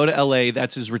 He can go to LA.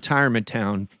 That's his retirement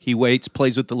town. He waits,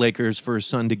 plays with the Lakers for his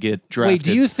son to get drafted. Wait,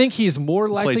 do you think he's more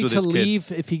likely to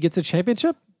leave if he gets a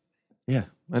championship? Yeah,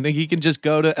 I think he can just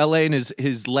go to LA and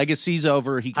his legacy's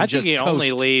over. He can just think he coast.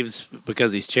 only leaves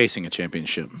because he's chasing a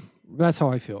championship. That's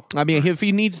how I feel. I mean, if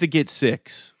he needs to get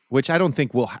 6. Which I don't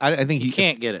think will. I think he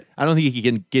can't get it. I don't think he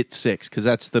can get 6 because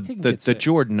that's the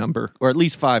Jordan number, or at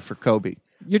least 5 for Kobe.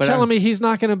 You're telling me he's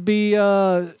not going to be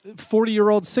a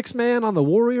 40-year-old 6-man on the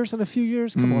Warriors in a few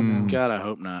years? Come on now. God, I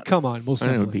hope not. Come on, most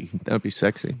definitely. That would be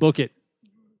sexy. Book it.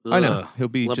 I know he'll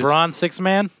be LeBron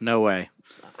 6-man. No way.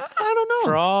 I don't know.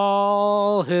 For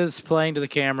all his playing to the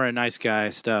camera and nice guy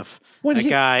stuff, that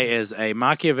guy is a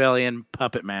Machiavellian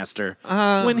puppet master.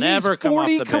 When never he's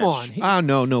 40, come off the bench.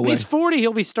 No way. When he's 40,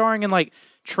 he'll be starring in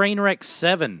Trainwreck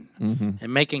 7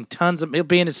 and making tons of. He'll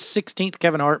be in his 16th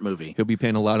Kevin Hart movie. He'll be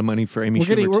paying a lot of money for Amy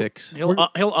Schumer ticks.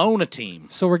 He'll own a team.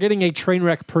 So we're getting a train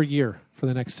wreck per year for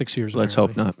the next 6 years. Let's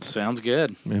hope not. Sounds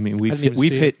good. I mean, we've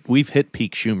hit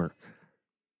peak Schumer.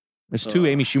 There's 2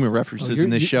 Amy Schumer references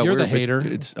in this show. You're the hater.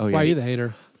 Why are you the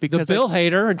hater? Because the Bill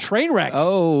hater and Trainwreck.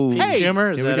 Oh, hey,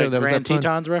 Schumer, is that a Grand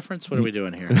Tetons reference? What are we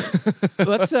doing here?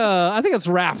 Let's. I think let's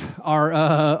wrap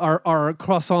our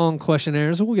croissant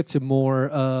questionnaires. We'll get to more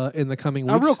in the coming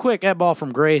weeks. Real quick, at ball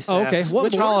from Grace. Oh, okay. Asks,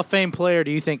 which Hall of Fame player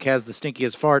do you think has the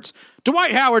stinkiest farts?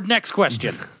 Dwight Howard. Next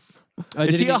question.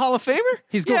 Is he a Hall of Famer?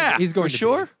 He's going. Yeah, he's going for to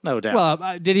sure. Be. No doubt.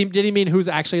 Well, did he mean who's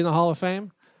actually in the Hall of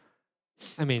Fame?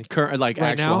 I mean, right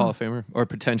actual now? Hall of Famer or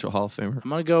potential Hall of Famer. I'm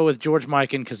going to go with George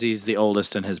Mikan because he's the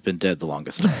oldest and has been dead the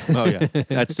longest. Oh, yeah.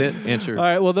 That's it. Answer. All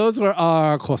right. Well, those were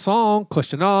our croissant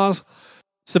questionnaires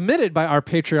submitted by our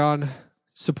Patreon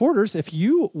supporters. If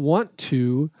you want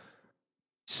to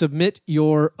submit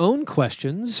your own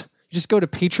questions, just go to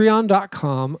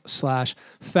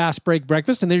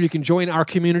patreon.com/fastbreakbreakfast, and there you can join our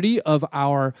community of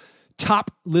our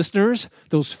top listeners,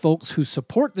 those folks who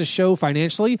support the show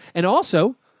financially, and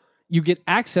also you get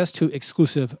access to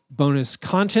exclusive bonus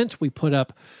content. We put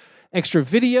up extra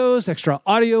videos, extra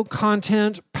audio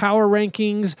content, power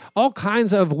rankings, all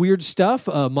kinds of weird stuff.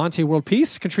 Monte World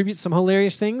Peace contributes some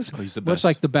hilarious things, he's the much best.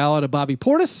 like the Ballad of Bobby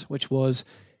Portis, which was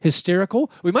hysterical.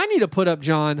 We might need to put up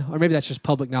John, or maybe that's just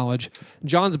public knowledge.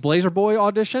 John's Blazer Boy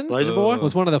audition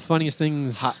was one of the funniest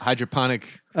things hydroponic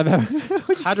I've ever.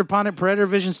 Hydroponic Predator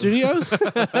Vision Studios.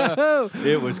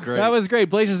 It was great. That was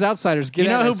great. Blazers Outsiders. You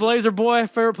know who Blazer Boy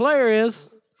favorite player is?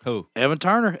 Who? Evan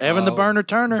Turner. Evan the Burner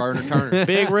Turner. Burner Turner.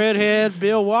 Big redhead,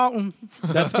 Bill Walton.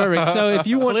 That's perfect. So if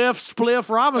you want, Cliff Spliff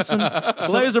Robinson.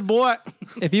 Laser Boy.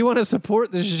 if you want to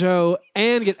support the show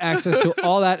and get access to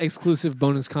all that exclusive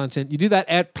bonus content, you do that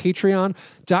at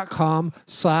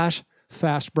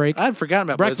patreon.com/fastbreak. I had forgotten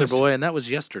about Breakfast. Laser Boy, and that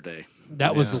was yesterday.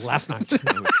 That was last night.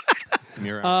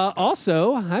 You're right.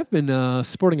 Also, I've been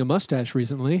sporting a mustache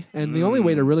recently, and the only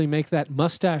way to really make that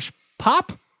mustache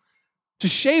pop, to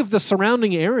shave the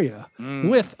surrounding area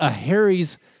with a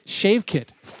Harry's shave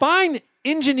kit. Fine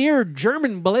engineered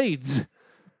German blades.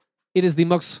 It is the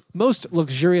most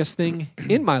luxurious thing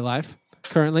in my life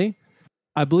currently.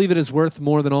 I believe it is worth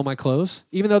more than all my clothes,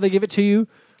 even though they give it to you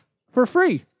for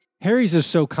free. Harry's is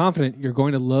so confident you're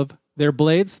going to love their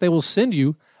blades, they will send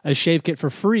you a shave kit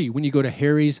for free when you go to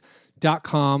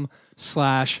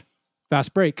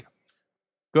harrys.com/fastbreak.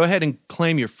 Go ahead and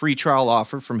claim your free trial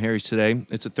offer from Harry's today.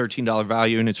 It's a $13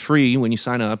 value, and it's free when you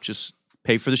sign up. Just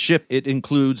pay for the ship. It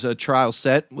includes a trial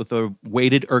set with a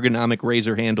weighted ergonomic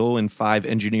razor handle and 5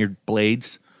 engineered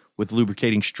blades with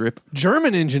lubricating strip.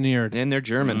 German engineered. And they're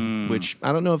German, which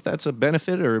I don't know if that's a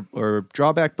benefit or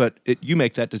drawback, but you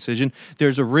make that decision.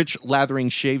 There's a rich lathering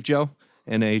shave gel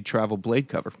and a travel blade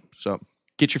cover. So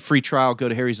get your free trial. Go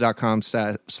to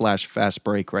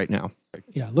harrys.com/fastbreak right now.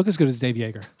 Yeah, look as good as Dave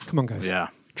Yeager. Come on, guys. Yeah.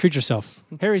 Treat yourself.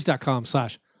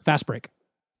 harrys.com/fastbreak.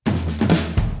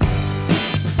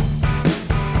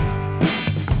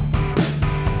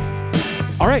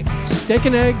 All right, steak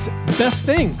and eggs, best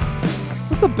thing.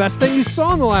 What's the best thing you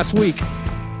saw in the last week?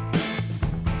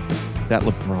 That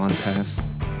LeBron pass.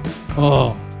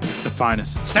 Oh, It's the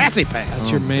finest. Sassy pass. that's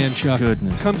your man, Chuck.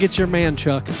 goodness. Come get your man,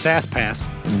 Chuck. Sass pass.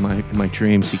 In my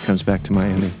dreams, he comes back to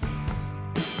Miami,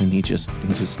 and he just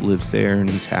lives there, and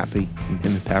he's happy. And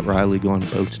him and Pat Riley go on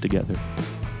boats together.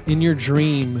 In your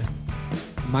dream,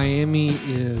 Miami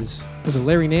was it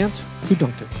Larry Nance? Who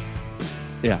dunked it?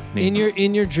 Yeah. In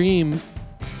your dream,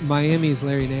 Miami is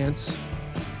Larry Nance,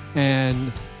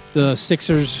 and the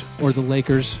Sixers or the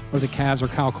Lakers or the Cavs are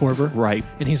Kyle Korver. Right.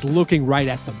 And he's looking right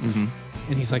at them.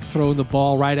 And he's like throwing the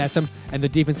ball right at them. And the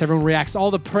defense, everyone reacts.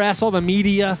 All the press, all the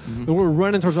media. And we're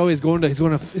running towards, he's going to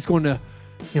LA. He's going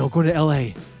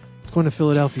to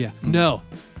Philadelphia. No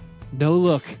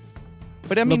look.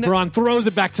 But I mean, LeBron throws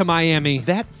it back to Miami.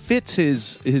 that fits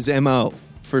his MO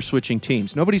for switching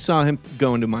teams. Nobody saw him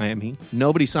going to Miami.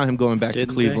 Nobody saw him going back Didn't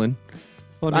to Cleveland.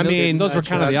 Well, I mean, those were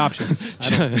kind of the options.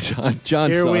 John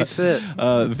Here saw we it. sit.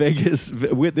 Vegas.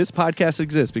 This podcast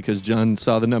exists because John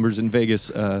saw the numbers in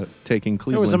Vegas taking There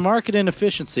Cleveland. was a market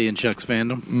inefficiency in Chuck's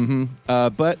fandom.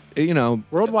 But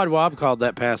Worldwide Wob called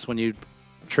that pass when you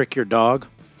trick your dog.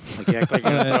 Like you act like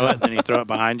you're going to throw it, and then you throw it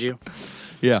behind you.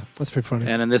 yeah. That's pretty funny.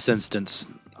 And in this instance,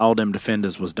 all them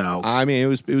defenders was dogs. I mean, it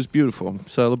was beautiful.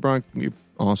 So LeBron, you're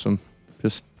awesome.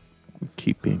 Just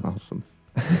keep being awesome.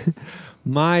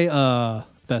 My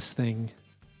best thing,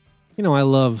 I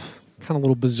love kind of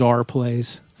little bizarre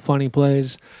plays, funny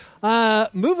plays.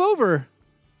 Move over.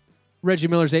 Reggie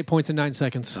Miller's 8 points in 9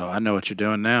 seconds. Oh, I know what you're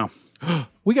doing now.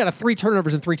 We got 3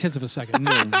 turnovers in 3/10 of a second.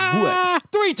 What?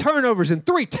 3 turnovers in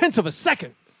 3/10 of a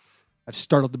second. I've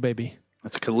startled the baby.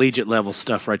 That's collegiate level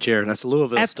stuff right there. That's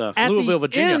Louisville stuff. At Louisville, the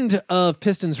Virginia. end of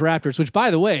Pistons Raptors, which,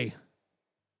 by the way,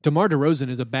 DeMar DeRozan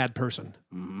is a bad person.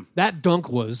 That dunk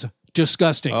was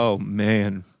disgusting. Oh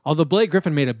man, Although Blake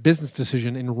Griffin made a business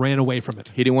decision and ran away from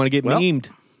it. he didn't want to get Well, memed.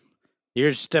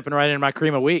 You're stepping right into my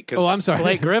cream of wheat. 'Cause Oh, I'm sorry.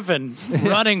 Blake Griffin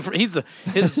running for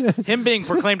him being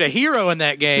proclaimed a hero in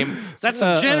that game. That's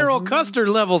some General Custer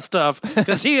level stuff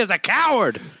because he is a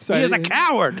coward. Sorry. He is a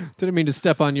coward. Didn't mean to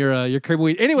step on your cream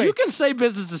wheat. Anyway, You can say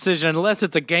business decision unless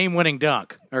it's a game-winning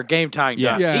dunk or game-tying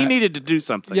dunk. Yeah. He needed to do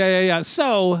something. yeah.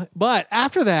 So, but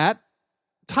after that,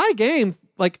 tie game,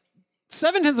 like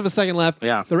 0.7 of a second left.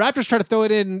 Yeah. The Raptors try to throw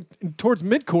it in towards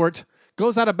midcourt,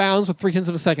 goes out of bounds with 0.3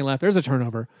 of a second left. There's a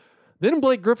turnover. Then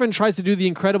Blake Griffin tries to do the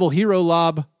incredible hero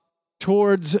lob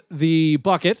towards the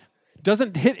bucket.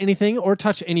 Doesn't hit anything or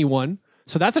touch anyone.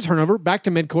 So that's a turnover back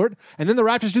to midcourt. And then the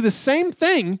Raptors do the same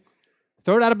thing,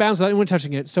 throw it out of bounds without anyone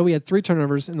touching it. So we had 3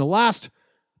 turnovers in the last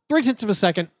 0.3 of a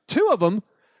second. 2 of them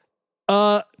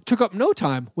took up no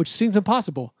time, which seems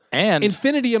impossible. And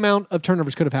Infinity amount of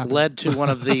turnovers could have happened. led to one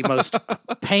of the most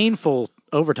painful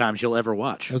overtimes you'll ever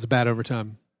watch. It was a bad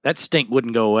overtime. That stink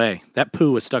wouldn't go away. That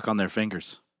poo was stuck on their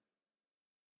fingers.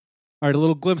 All right, a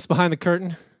little glimpse behind the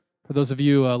curtain for those of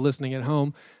you listening at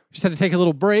home. We just had to take a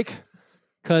little break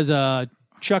because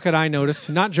Chuck and I noticed,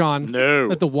 not John, No.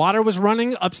 that the water was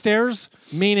running upstairs,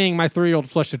 meaning my 3-year-old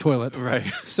flushed the toilet. Right.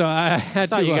 So I had I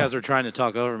thought to. you guys were trying to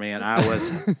talk over me, and I was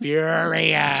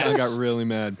furious. John got really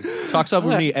mad. Talks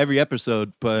over me every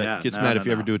episode, but Yeah, gets no, mad no, if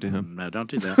you ever no. do it to him. No, don't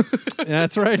do that.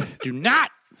 That's right. Do not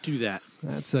do that.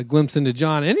 That's a glimpse into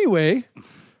John. Anyway,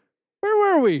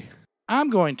 where were we? I'm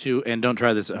going to, and don't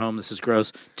try this at home, this is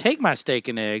gross, take my steak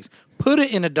and eggs, put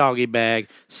it in a doggy bag,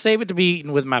 save it to be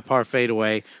eaten with my parfait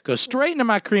away, go straight into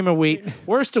my cream of wheat,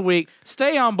 worst of week,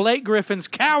 stay on Blake Griffin's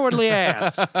cowardly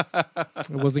ass. It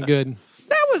wasn't good.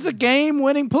 That was a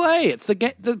game-winning play. It's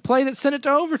the play that sent it to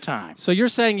overtime. So you're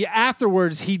saying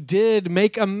afterwards he did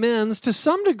make amends to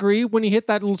some degree when he hit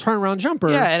that little turnaround jumper.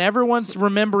 Yeah, and everyone's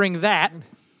remembering that.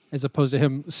 As opposed to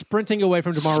him sprinting away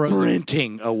from DeMar Rosen.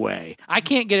 Sprinting away. I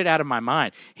can't get it out of my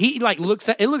mind. He looks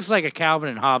like a Calvin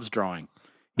and Hobbes drawing.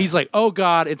 He's like, oh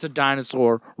God, it's a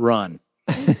dinosaur, run.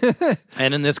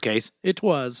 And in this case, it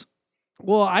was.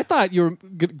 Well, I thought you were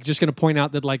just going to point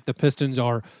out that like the Pistons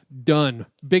are done,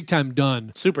 big time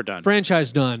done, Super done.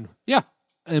 franchise done. Yeah.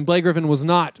 And Blake Griffin was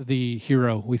not the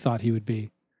hero we thought he would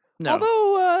be. No.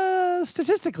 Although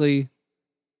statistically,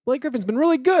 Blake Griffin's been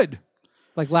really good.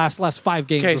 Like last 5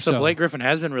 games Okay, or so so. Blake Griffin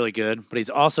has been really good, but he's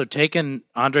also taken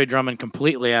Andre Drummond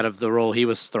completely out of the role he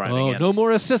was thriving in. No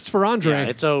more assists for Andre. Yeah,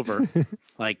 it's over.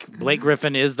 Like Blake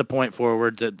Griffin is the point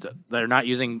forward. That they're not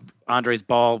using Andre's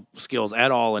ball skills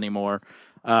at all anymore.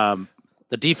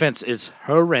 The defense is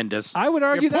horrendous. I would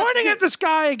argue You're that's pointing at the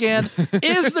sky again.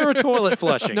 Is there a toilet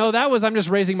flushing? No, I'm just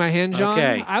raising my hand, John.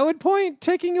 Okay. I would point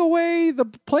taking away the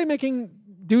playmaking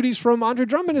duties from Andre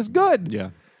Drummond is good. Yeah.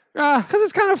 Because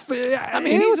it's kind of,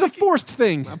 it was a forced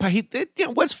thing. But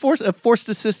what's forced? A forced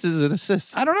assist is an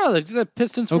assist. I don't know. The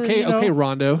Pistons were, Okay,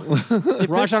 Rondo.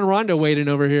 Rajon Rondo waiting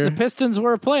over here. The Pistons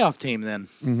were a playoff team then.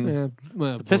 Yeah,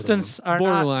 well, The Pistons are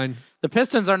borderline. not. The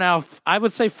Pistons are now, I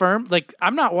would say, firm. Like,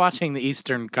 I'm not watching the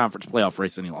Eastern Conference playoff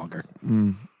race any longer.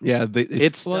 Yeah,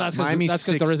 It's Well, that's Miami's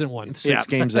because there isn't one. six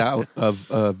games out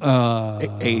of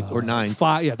 8 or 9.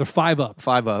 5. Yeah, they're 5 up.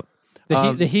 5 up.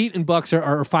 The Heat and Bucks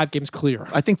are 5 games clear.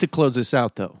 I think to close this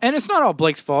out, though. And it's not all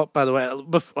Blake's fault, by the way.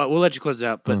 We'll let you close it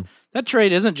out. But that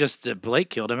trade isn't just that Blake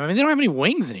killed him. I mean, they don't have any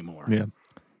wings anymore. Yeah.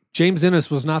 James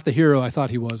Ennis was not the hero I thought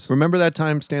he was. Remember that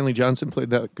time Stanley Johnson played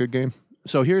that good game?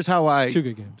 So here's how 2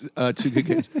 good games. 2 good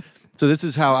games. So this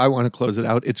is how I want to close it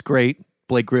out. It's great.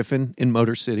 Blake Griffin in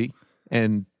Motor City.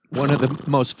 And one of the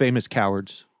most famous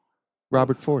cowards,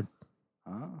 Robert Ford.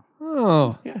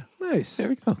 Oh, Yeah. nice. There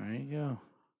we go. There you go.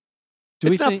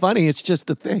 It's not funny. It's just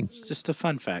a thing. It's just a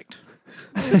fun fact.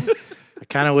 I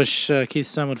kind of wish Keith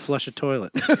Sun would flush a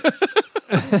toilet.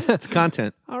 It's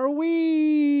content. Are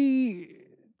we?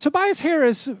 Tobias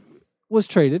Harris was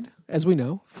traded, as we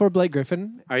know, for Blake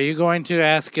Griffin. Are you going to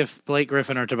ask if Blake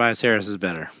Griffin or Tobias Harris is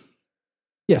better?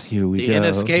 Yes. Here we The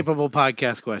inescapable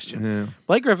podcast question. Yeah.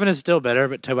 Blake Griffin is still better,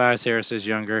 but Tobias Harris is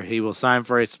younger. He will sign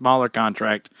for a smaller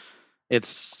contract.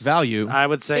 It's Value. I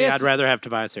would say It's- I'd rather have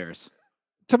Tobias Harris.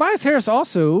 Tobias Harris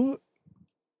also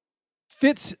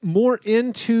fits more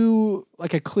into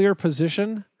like a clear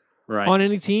position Right. on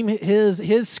any team.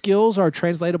 His skills are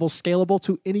translatable, scalable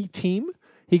to any team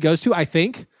he goes to, I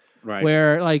think, right.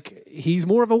 where like he's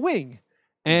more of a wing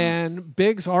and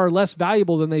bigs are less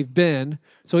valuable than they've been.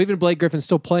 So even Blake Griffin's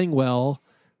still playing well,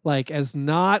 like as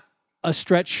not a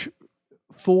stretch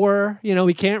 4,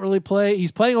 he can't really play.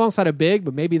 He's playing alongside a big,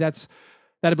 but maybe that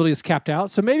ability is capped out.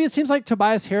 So maybe it seems like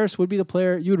Tobias Harris would be the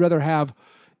player you would rather have,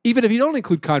 even if you don't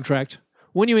include contract.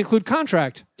 When you include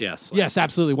contract, Yes. yes,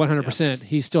 absolutely, 100%.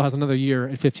 He still has another year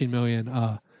at $15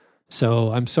 million.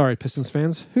 So I'm sorry, Pistons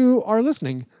fans who are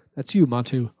listening. That's you,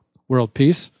 Montu. World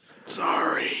peace.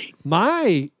 Sorry.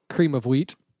 My cream of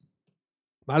wheat,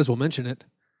 might as well mention it.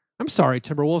 I'm sorry,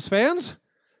 Timberwolves fans.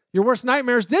 Your worst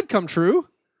nightmares did come true.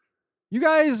 You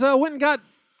guys went and got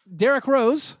Derrick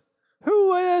Rose,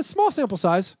 who, small sample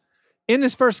size. In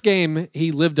his first game,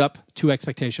 he lived up to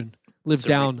expectation. Lived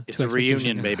down It's to a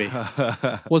expectation. reunion, baby.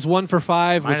 Was 1 for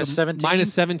 5. Minus was 17?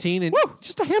 Minus 17 in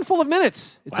just a handful of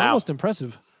minutes. It's Wow. almost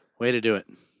impressive. Way to do it.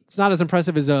 It's not as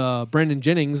impressive as Brandon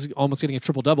Jennings almost getting a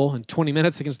triple-double in 20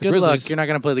 minutes against the Good Grizzlies. luck. You're not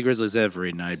going to play the Grizzlies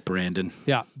every night, Brandon.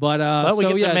 Yeah, but But we so,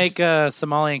 get yeah, to make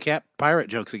Somali and Cap pirate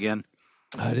jokes again.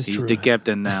 it is He's true. the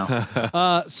captain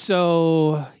now.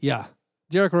 So, yeah.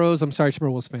 Derrick Rose, I'm sorry,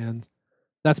 Timberwolves fan.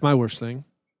 That's my worst thing.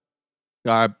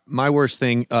 My worst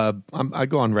thing, I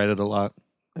go on Reddit a lot,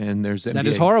 and there's NBA. That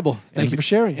is horrible. Thank you for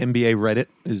sharing. NBA Reddit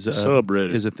is Subreddit.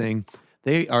 is a thing.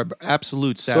 They are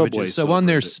absolute Subway savages. So on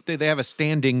their subreddit. they have a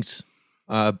standings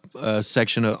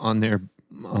section on their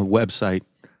website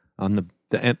on the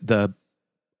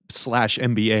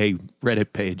 /NBA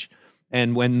Reddit page.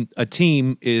 And when a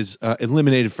team is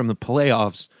eliminated from the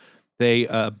playoffs, they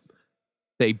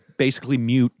basically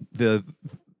mute the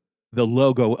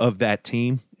logo of that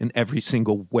team in every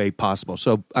single way possible.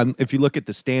 So if you look at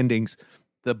the standings,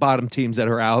 the bottom teams that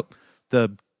are out,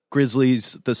 the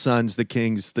Grizzlies, the Suns, the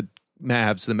Kings, the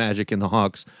Mavs, the Magic, and the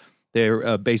Hawks,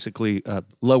 they're basically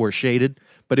lower shaded.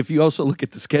 But if you also look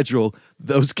at the schedule,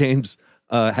 those games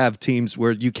have teams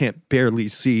where you can't barely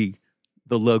see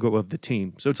the logo of the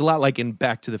team. So it's a lot like in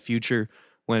Back to the Future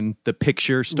when the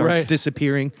picture starts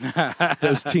disappearing.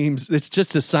 Those teams, it's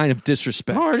just a sign of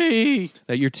disrespect. Marty!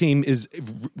 That your team is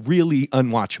really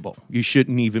unwatchable. You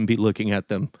shouldn't even be looking at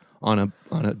them on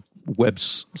a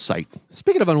website.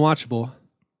 Speaking of unwatchable, I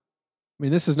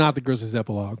mean, this is not the Grizzlies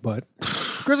epilogue, but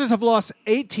Grizzlies have lost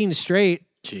 18 straight.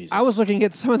 Jesus. I was looking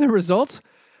at some of their results.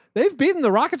 They've beaten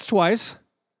the Rockets twice.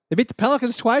 They beat the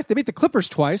Pelicans twice. They beat the Clippers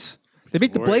twice. They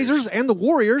beat the Blazers and the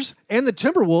Warriors and the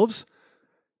Timberwolves.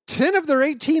 10 of their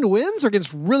 18 wins are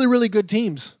against really, really good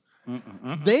teams.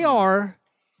 They are,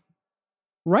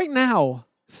 right now,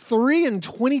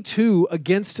 3-22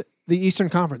 against the Eastern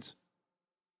Conference.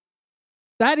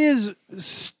 That is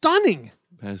stunning.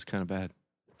 That is kind of bad.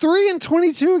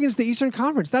 3-22 against the Eastern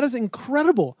Conference. That is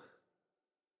incredible.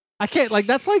 I can't,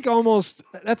 that's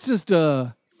just,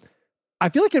 I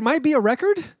feel like it might be a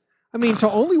record. I mean, to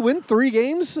only win 3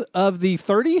 games of the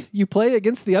 30 you play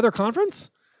against the other conference,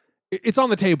 it's on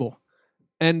the table.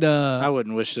 And I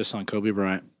wouldn't wish this on Kobe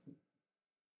Bryant.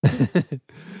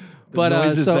 But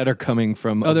noises that are coming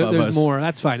from above there's us. more.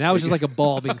 That's fine. That was just like a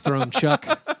ball being thrown,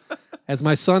 Chuck. As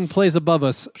my son plays above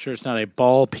us. I'm sure it's not a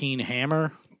ball peen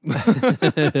hammer.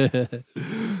 But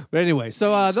anyway,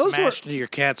 so those smashed into your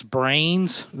cat's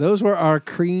brains. Those were our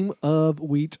cream of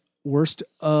wheat worst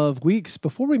of weeks.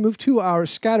 Before we move to our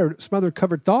scattered, smothered,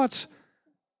 covered thoughts,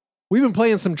 we've been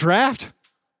playing some draft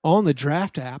on the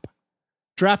Draft app.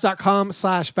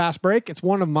 Draft.com/fastbreak. It's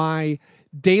one of my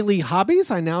daily hobbies.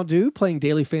 I now do playing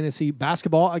daily fantasy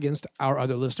basketball against our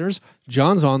other listeners.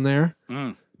 John's on there.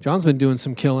 John's been doing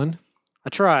some killing. I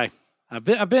try. I've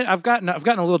gotten a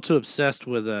little too obsessed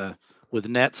with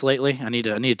nets lately. I need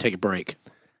to take a break.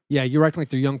 Yeah, you're acting like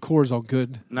their young core is all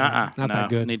good. Not that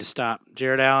good. I need to stop.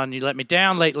 Jared Allen, you let me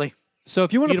down lately. So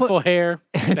if you want Beautiful hair,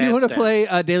 if you want to play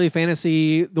daily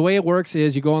fantasy, the way it works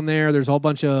is you go on there. There's a whole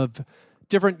bunch of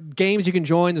different games you can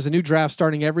join. There's a new draft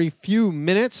starting every few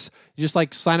minutes. You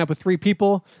just sign up with 3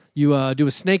 people. You do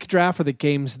a snake draft for the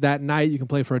games that night. You can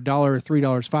play for $1,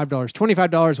 $3, $5,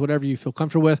 $25, whatever you feel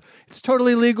comfortable with. It's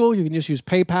totally legal. You can just use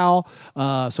PayPal.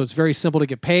 So it's very simple to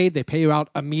get paid. They pay you out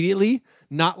immediately.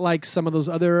 Not like some of those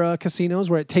other casinos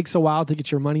where it takes a while to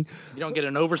get your money. You don't get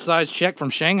an oversized check from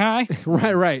Shanghai?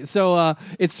 Right. So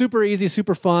it's super easy,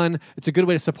 super fun. It's a good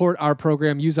way to support our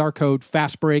program. Use our code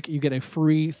FASTBREAK. You get a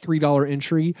free $3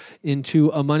 entry into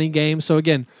a money game. So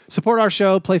again, support our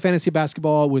show, play fantasy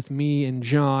basketball with me and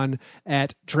John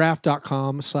at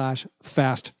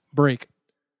draft.com/fastbreak. All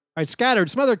right, scattered,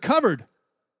 smothered, covered.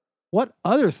 What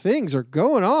other things are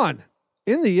going on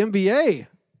in the NBA?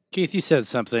 Keith, you said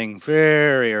something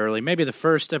very early, maybe the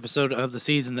first episode of the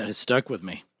season that has stuck with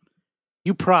me.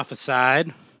 You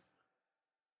prophesied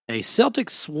a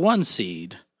Celtics 1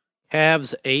 seed,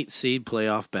 Cavs 8 seed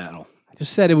playoff battle. I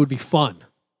just said it would be fun.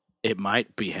 It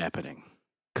might be happening.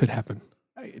 Could happen.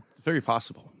 It's very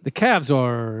possible. The Cavs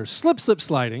are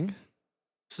sliding.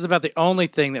 This is about the only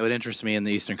thing that would interest me in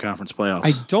the Eastern Conference playoffs.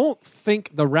 I don't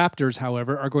think the Raptors,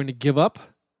 however, are going to give up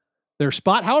their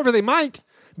spot. However, they might.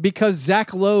 Because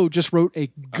Zach Lowe just wrote a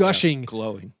gushing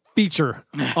glowing feature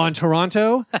on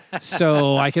Toronto.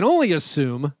 So I can only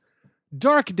assume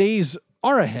dark days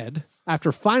are ahead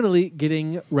after finally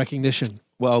getting recognition.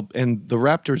 Well, and the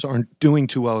Raptors aren't doing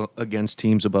too well against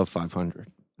teams above 500.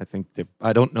 I think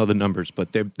I don't know the numbers,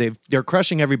 but they're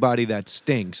crushing everybody that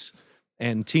stinks,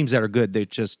 and teams that are good, they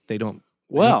don't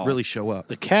really show up.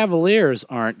 The Cavaliers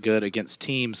aren't good against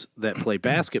teams that play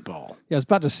basketball. Yeah, I was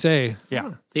about to say.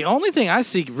 Yeah. The only thing I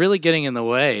see really getting in the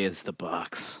way is the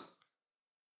Bucks.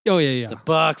 Oh, yeah. The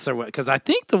Bucks are what? Because I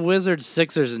think the Wizards,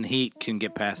 Sixers, and Heat can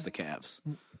get past the Cavs.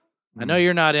 I know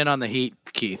you're not in on the Heat,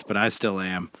 Keith, but I still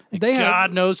am.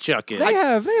 God knows Chuck is. They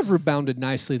have rebounded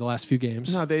nicely the last few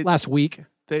games. No, last week.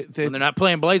 When they're not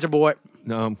playing Blazer Boy.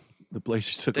 No, the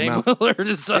Blazers took Dame them out. Lillard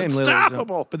is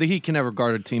unstoppable. But the Heat can never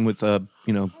guard a team with a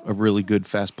really good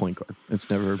fast point guard. It's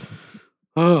never.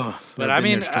 But I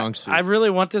mean, I really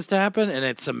want this to happen, and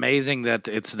it's amazing that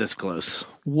it's this close.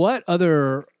 What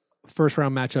other first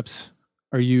round matchups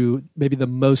are you maybe the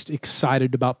most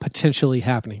excited about potentially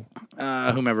happening?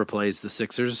 Whomever plays the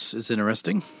Sixers is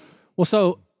interesting. Well,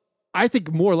 so I think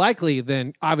more likely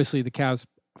than obviously the Cavs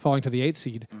falling to the 8th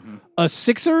seed, a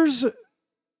Sixers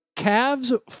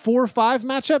Cavs 4-5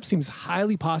 matchup seems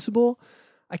highly possible.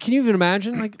 Can you even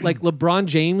imagine like LeBron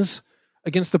James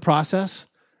against the process?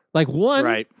 Like one,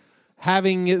 Right.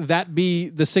 having that be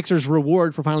the Sixers'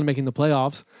 reward for finally making the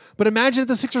playoffs. But imagine if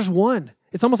the Sixers won.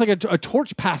 It's almost like a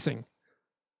torch passing.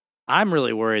 I'm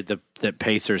really worried that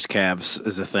Pacers Cavs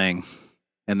is a thing,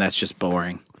 and that's just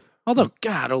boring. Although,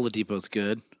 God, Oladipo's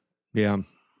good. Yeah,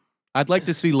 I'd like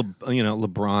to see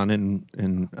LeBron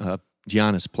and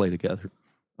Giannis play together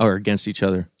or against each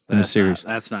other in a series.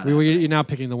 That's not. You're now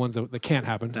picking the ones that can't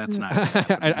happen. That's not.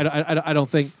 I don't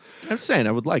think. I'm saying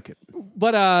I would like it.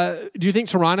 But do you think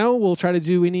Toronto will try to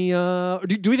do any?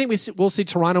 Do we think we'll see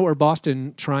Toronto or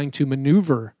Boston trying to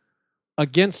maneuver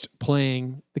against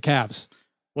playing the Cavs?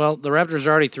 Well, the Raptors are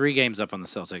already 3 games up on the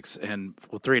Celtics, and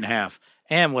 3.5.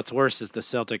 And what's worse is the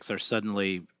Celtics are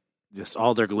suddenly just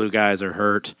all their glue guys are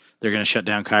hurt. They're going to shut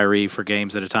down Kyrie for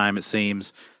games at a time, it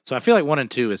seems. So I feel like 1 and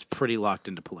 2 is pretty locked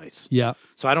into place. Yeah.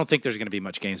 So I don't think there's going to be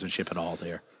much gamesmanship at all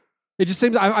there. It just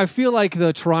seems I feel like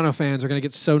the Toronto fans are going to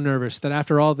get so nervous that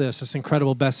after all this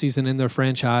incredible best season in their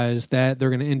franchise, that they're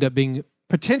going to end up being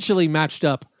potentially matched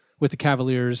up with the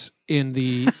Cavaliers in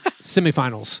the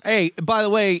semifinals. Hey, by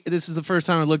the way, this is the first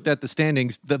time I looked at the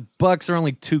standings. The Bucks are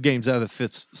only 2 games out of the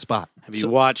 5th spot. Have you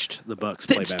watched the Bucks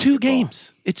play It's basketball? 2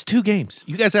 games. It's 2 games.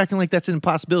 You guys acting like that's an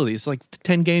impossibility. It's like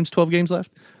 10 games, 12 games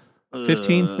left.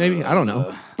 15, maybe? I don't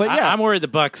know. But yeah. I'm worried the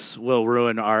Bucks will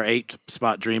ruin our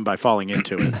 8-spot dream by falling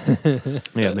into it.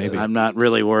 Yeah, maybe. I'm not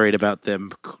really worried about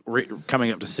them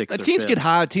coming up to 6th. Teams get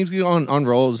hot. Teams get on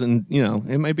rolls, and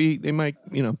they might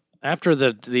after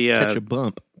the catch a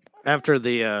bump. after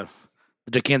the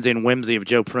Dickensian whimsy of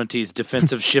Joe Prunty's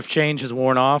defensive shift change has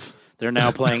worn off. They're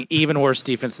now playing even worse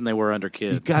defense than they were under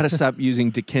Kidd. You got to stop using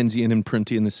Dickensian and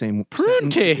Prunty in the same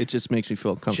Prunty. sentence. It just makes me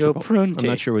feel uncomfortable. Joe Prunty. I'm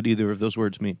not sure what either of those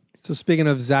words mean. So speaking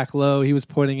of Zach Lowe, he was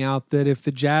pointing out that if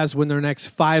the Jazz win their next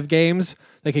 5 games,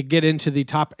 they could get into the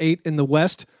top 8 in the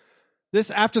West.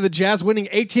 This after the Jazz winning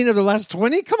 18 of the last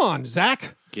 20? Come on,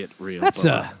 Zach. Get real. That's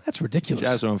bud. that's ridiculous.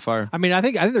 Jazz are on fire. I mean, I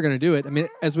think they're going to do it. I mean,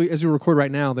 as we record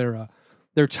right now,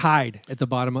 they're tied at the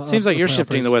bottom of Seems like the you're playoff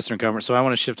shifting race. the Western Conference, so I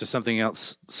want to shift to something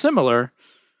else similar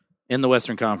in the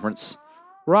Western Conference.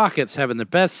 Rockets having the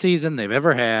best season they've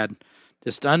ever had.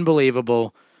 Just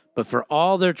unbelievable. But for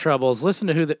all their troubles, listen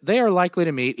to who they are likely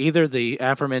to meet. Either the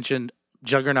aforementioned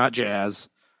juggernaut Jazz,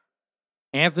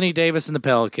 Anthony Davis and the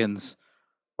Pelicans,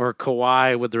 or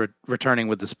Kawhi with the returning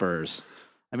with the Spurs.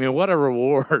 I mean, what a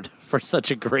reward for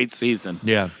such a great season.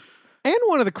 Yeah. And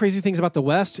one of the crazy things about the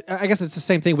West, I guess it's the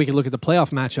same thing. We can look at the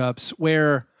playoff matchups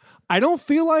where I don't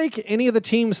feel like any of the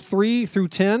teams 3 through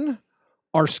 10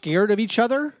 are scared of each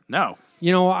other. No.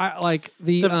 I like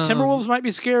the Timberwolves might be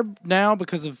scared now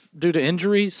due to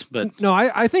injuries, but No,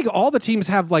 I think all the teams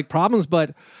have like problems,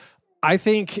 but I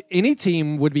think any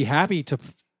team would be happy to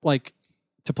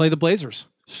play the Blazers.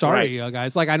 Sorry,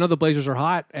 guys. Like I know the Blazers are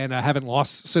hot and haven't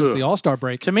lost since the All-Star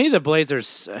break. to me, the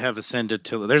Blazers have ascended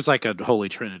to. There's like a holy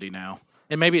trinity now,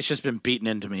 and maybe it's just been beaten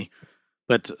into me.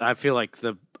 But I feel like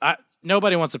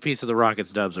nobody wants a piece of the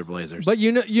Rockets, Dubs, or Blazers. But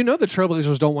you know the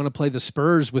Trailblazers don't want to play the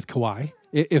Spurs with Kawhi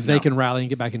if they can rally and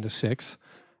get back into 6.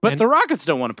 But the Rockets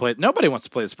don't want to play. Nobody wants to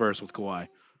play the Spurs with Kawhi.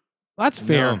 That's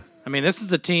fair. No. I mean, this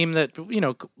is a team that,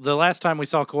 the last time we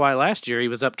saw Kawhi last year, he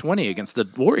was up 20 against the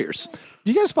Warriors.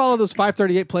 Do you guys follow those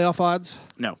 538 playoff odds?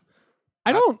 No.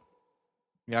 I don't.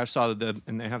 Yeah, I saw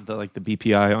and they have the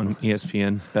BPI on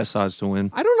ESPN, best odds to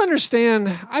win. I don't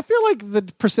understand. I feel like the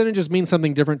percentages mean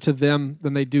something different to them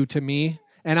than they do to me.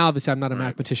 And obviously, I'm not a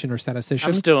mathematician or statistician.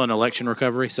 I'm still in election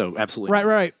recovery, so absolutely.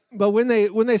 Right. But when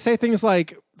they say things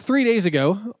like 3 days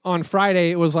ago on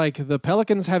Friday, it was like the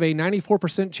Pelicans have a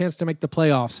 94% chance to make the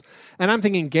playoffs, and I'm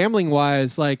thinking gambling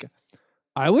wise, like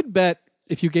I would bet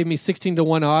if you gave me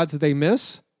 16-1 odds that they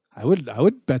miss, I would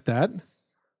bet that.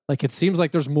 Like it seems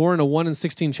like there's more in a 1 in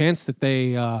 16 chance that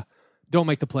they don't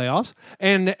make the playoffs.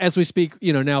 And as we speak,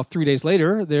 now 3 days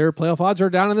later, their playoff odds are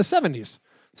down in the 70s.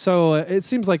 So it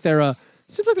seems like they're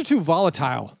too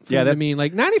volatile. I mean,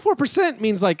 like 94%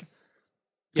 means like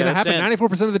going to happen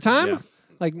 94% of the time. Yeah.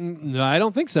 Like, no, I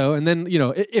don't think so. And then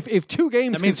if 2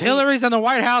 games, That means Hillary's in the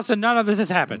White House and none of this has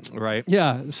happened. Right.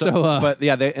 Yeah. But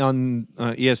yeah, they on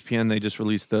ESPN they just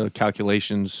released the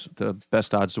calculations, the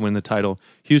best odds to win the title.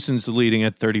 Houston's leading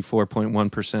at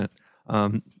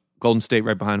 34.1%. Golden State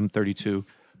right behind them, 32.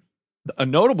 A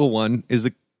notable one is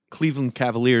the Cleveland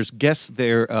Cavaliers. Guess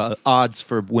their odds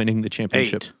for winning the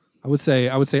championship. 8. I would say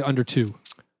under 2.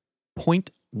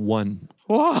 0.1.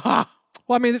 Whoa. Well,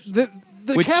 I mean,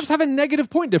 the Cavs have a negative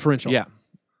point differential. Yeah.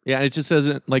 Yeah, and it just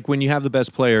doesn't, like when you have the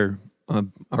best player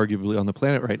arguably on the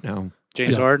planet right now.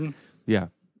 James Harden. Yeah.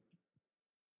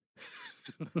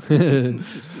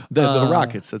 The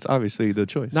Rockets. That's obviously the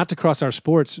choice. Not to cross our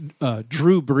sports,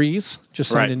 Drew Brees just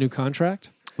signed Right. a new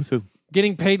contract. With who?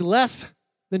 Getting paid less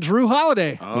than Drew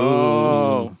Holiday.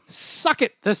 Oh. Suck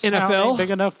it, This town ain't NFL. big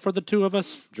enough for the two of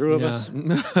us. Drew of us.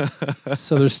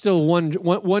 So there's still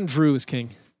one Drew is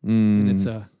king. And it's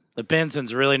The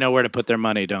Bensons really know where to put their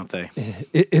money, don't they?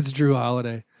 it's Drew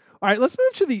Holiday. All right, let's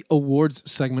move to the awards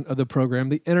segment of the program,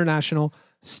 the International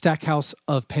Stackhouse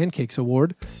of Pancakes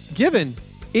Award, given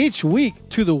each week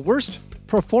to the worst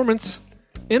performance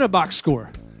in a box score.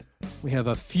 We have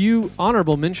a few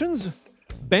honorable mentions.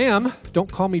 Bam,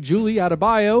 Don't Call Me Julie,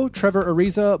 Adebayo, Trevor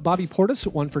Ariza, Bobby Portis,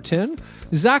 1 for 10.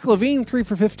 Zach Levine, 3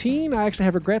 for 15. I actually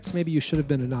have regrets. Maybe you should have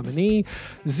been a nominee.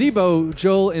 Zebo,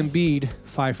 Joel Embiid,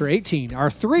 5 for 18. Our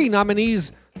 3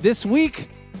 nominees this week,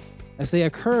 as they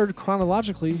occurred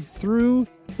chronologically through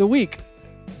the week.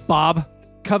 Bob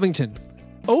Covington,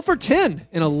 0 for 10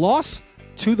 in a loss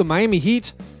to the Miami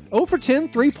Heat. 0 for 10,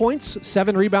 3 points,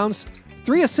 7 rebounds,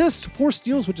 3 assists, 4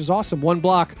 steals, which is awesome, 1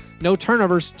 block, no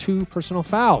turnovers, 2 personal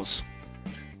fouls.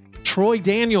 Troy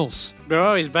Daniels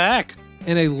Oh, he's back.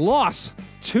 in a loss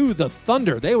to the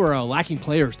Thunder. They were lacking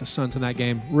players, the Suns, in that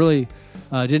game. Really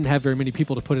didn't have very many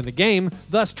people to put in the game.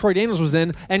 Thus, Troy Daniels was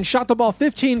in and shot the ball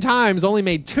 15 times, only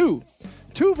made 2.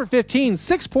 2 for 15,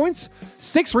 6 points,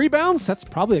 6 rebounds. That's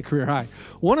probably a career high.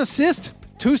 1 assist,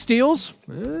 2 steals,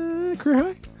 career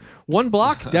high. 1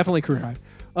 block, definitely career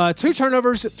high. 2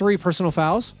 turnovers, 3 personal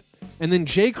fouls. And then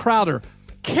Jay Crowder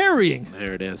carrying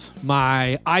There it is.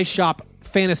 my iShop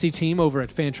fantasy team over at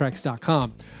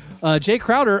Fantrax.com. Jay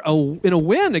Crowder, in a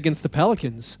win against the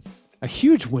Pelicans, a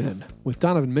huge win with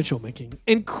Donovan Mitchell making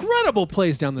incredible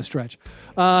plays down the stretch.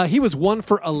 He was 1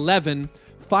 for 11,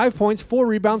 5 points, 4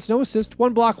 rebounds, no assist,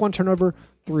 1 block, 1 turnover,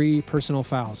 3 personal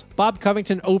fouls. Bob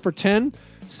Covington, 0 for 10,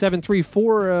 7, 3,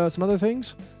 4, some other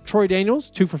things. Troy Daniels,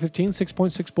 2 for 15,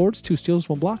 6.6 boards, 2 steals,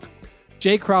 1 block.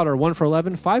 Jay Crowder, 1 for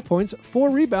 11, 5 points, 4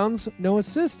 rebounds, no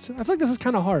assists. I feel like this is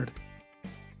kind of hard.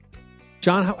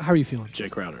 John, how are you feeling? Jay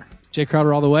Crowder. Jay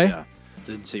Crowder all the way? Yeah.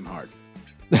 Didn't seem hard.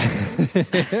 I'm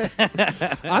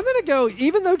going to go,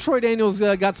 even though Troy Daniels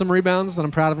got some rebounds, and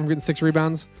I'm proud of him getting 6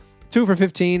 rebounds, 2 for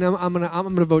 15, I'm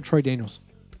gonna vote Troy Daniels.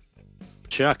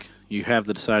 Chuck, you have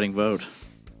the deciding vote.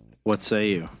 What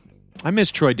say you? I miss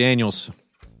Troy Daniels.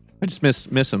 I just miss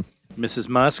him. Mrs.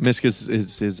 Musk? Miss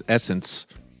his essence.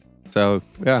 So,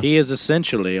 yeah. He is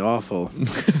essentially awful.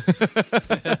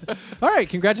 All right,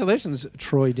 congratulations,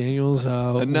 Troy Daniels,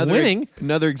 winning.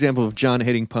 Another example of John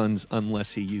hating puns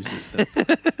unless he uses them.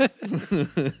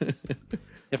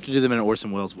 You have to do them in an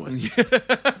Orson Welles voice.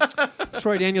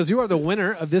 Troy Daniels, you are the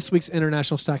winner of this week's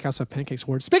International Stackhouse of Pancakes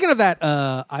Award. Speaking of that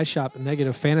iShop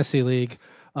Negative Fantasy League,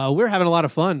 we're having a lot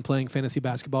of fun playing fantasy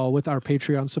basketball with our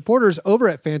Patreon supporters over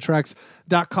at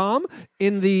Fantrax.com.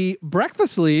 In the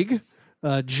Breakfast League,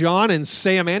 John and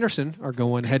Sam Anderson are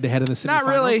going head-to-head in the semifinals. Not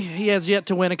really. He has yet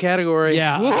to win a category.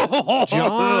 Yeah.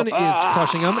 John is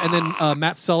crushing them. And then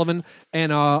Matt Sullivan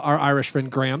and our Irish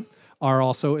friend Graham are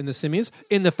also in the semis.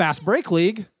 In the Fastbreak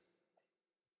League,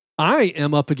 I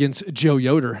am up against Joe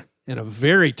Yoder in a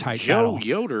very tight Joe battle.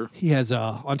 Yoder. He has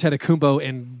Antetokounmpo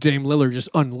and Dame Lillard just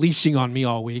unleashing on me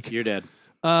all week. You're dead.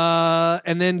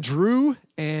 And then Drew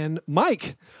and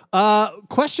Mike.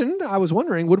 Question, I was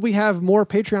wondering, would we have more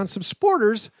Patreon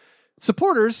supporters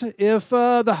if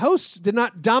the hosts did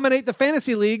not dominate the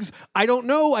fantasy leagues? I don't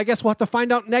know. I guess we'll have to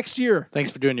find out next year. Thanks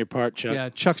for doing your part, Chuck. Yeah,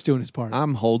 Chuck's doing his part.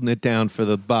 I'm holding it down for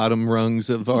the bottom rungs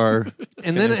of our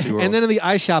and then fantasy world. in the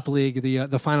iShop League,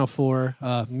 the final 4,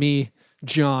 me,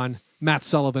 John, Matt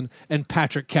Sullivan, and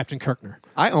Patrick Captain Kirkner.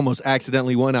 I almost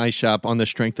accidentally won iShop on the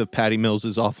strength of Patty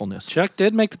Mills' awfulness. Chuck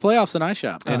did make the playoffs in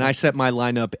iShop. And I set my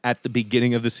lineup at the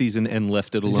beginning of the season and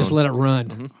left it alone. Just let it run.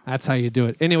 Mm-hmm. That's how you do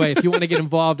it. Anyway, if you want to get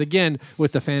involved again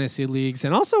with the fantasy leagues,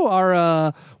 and also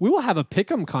our, we will have a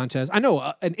pick'em contest. I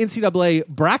know an NCAA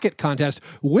bracket contest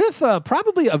with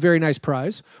probably a very nice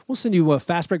prize. We'll send you a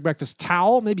Fastbreak Breakfast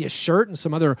towel, maybe a shirt, and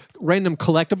some other random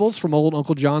collectibles from old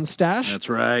Uncle John's stash. That's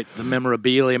right. The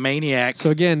memorabilia maniac. So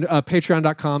again,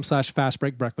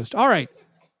 patreon.com/Fastbreak Breakfast. All right.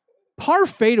 Par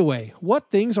fadeaway. What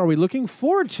things are we looking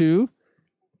forward to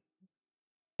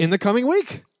in the coming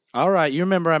week? All right. You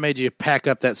remember I made you pack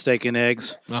up that steak and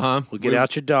eggs? Uh-huh. Well, get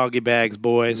out your doggy bags,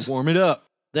 boys. Warm it up.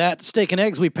 That steak and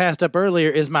eggs we passed up earlier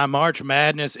is my March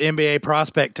Madness NBA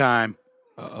prospect time.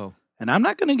 Uh-oh. And I'm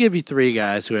not going to give you 3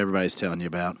 guys who everybody's telling you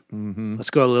about. Mm-hmm. Let's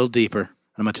go a little deeper.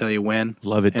 I'm going to tell you when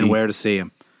Love it and deep. where to see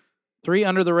them. 3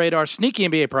 under-the-radar sneaky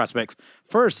NBA prospects.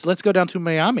 First, let's go down to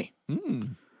Miami.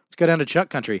 Let's go down to Chuck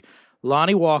Country.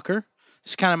 Lonnie Walker.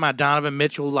 It's kind of my Donovan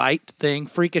Mitchell light thing.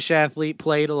 Freakish athlete,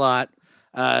 played a lot.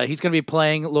 He's going to be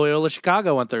playing Loyola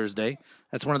Chicago on Thursday.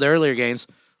 That's one of the earlier games.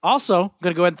 Also,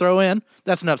 going to go ahead and throw in,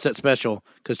 that's an upset special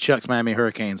because Chuck's Miami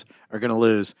Hurricanes are going to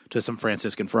lose to some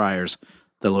Franciscan Friars,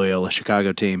 the Loyola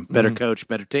Chicago team. Better coach,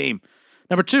 better team.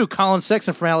 Number 2, Colin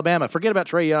Sexton from Alabama. Forget about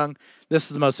Trae Young. This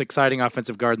is the most exciting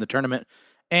offensive guard in the tournament.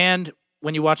 And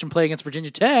when you watch him play against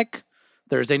Virginia Tech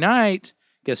Thursday night,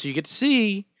 guess who you get to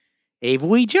see?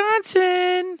 Avery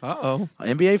Johnson. Uh-oh.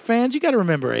 NBA fans, you got to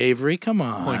remember Avery. Come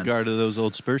on. Point guard of those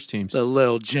old Spurs teams. The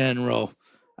little general.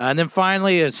 And then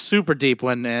finally, a super deep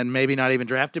one, and maybe not even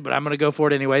drafted, but I'm going to go for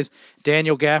it anyways.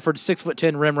 Daniel Gafford,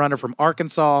 6'10" rim runner from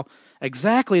Arkansas.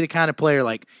 Exactly the kind of player,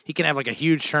 like, he can have, like, a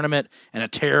huge tournament and a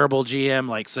terrible GM,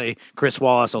 like, say, Chris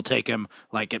Wallace will take him,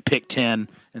 like, at pick 10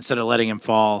 instead of letting him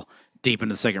fall deep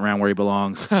into the second round where he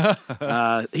belongs.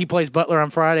 He plays Butler on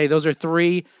Friday. Those are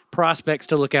 3 prospects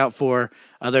to look out for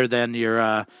other than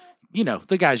your,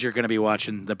 the guys you're going to be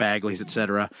watching, the Bagleys, et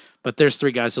cetera. But there's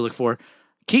 3 guys to look for.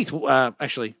 Keith,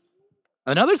 actually,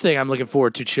 another thing I'm looking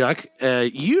forward to, Chuck,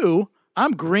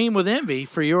 I'm green with envy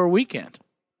for your weekend.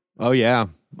 Oh, yeah.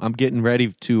 I'm getting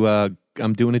ready to,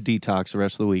 I'm doing a detox the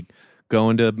rest of the week.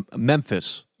 Going to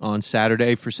Memphis on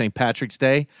Saturday for St. Patrick's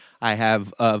Day. I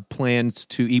have plans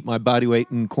to eat my body weight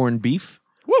in corned beef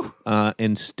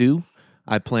and stew.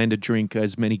 I plan to drink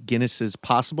as many Guinness as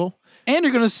possible. And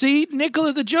you're going to see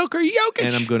Nikola the Joker Jokic.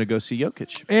 And I'm going to go see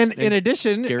Jokic. And in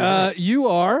addition, you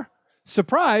are,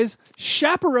 surprise,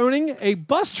 chaperoning a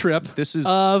bus trip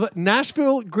of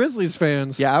Nashville Grizzlies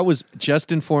fans. Yeah, I was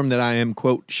just informed that I am,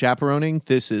 quote, chaperoning.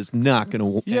 This is not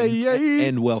going to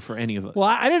end well for any of us. Well,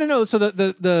 I didn't know. So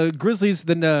the Grizzlies,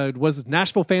 was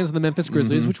Nashville fans of the Memphis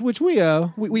Grizzlies, which we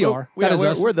are. That is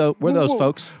us. We're those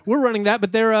folks. We're running that,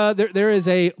 but there is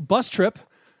a bus trip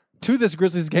to this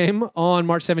Grizzlies game on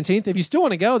March 17th. If you still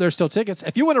want to go, there's still tickets.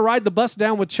 If you want to ride the bus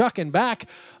down with Chuck and back,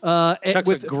 Chuck's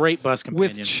a great bus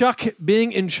companion. With Chuck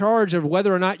being in charge of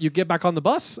whether or not you get back on the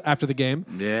bus after the game.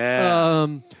 Yeah.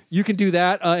 You can do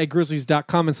that at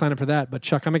Grizzlies.com and sign up for that. But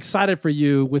Chuck, I'm excited for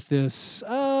you with this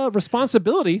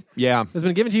responsibility. Yeah. Has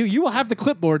been given to you. You will have the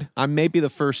clipboard. I may be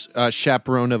the first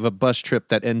chaperone of a bus trip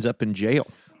that ends up in jail.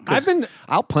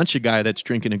 I'll punch a guy that's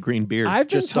drinking a green beer. I've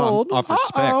been told off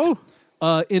respect.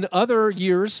 In other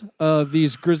years of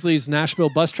these Grizzlies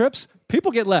Nashville bus trips, people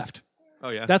get left. Oh,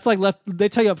 yeah. That's like left. They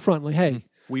tell you up front, like, hey,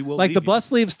 we will like leave the you.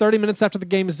 bus leaves 30 minutes after the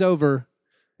game is over.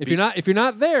 If you're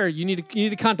not there, you need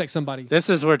to contact somebody.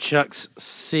 This is where Chuck's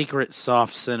secret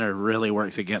soft center really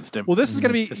works against him. Well, this is going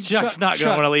to be Chuck's not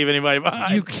going to want to leave anybody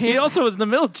behind. You can't. He also was in the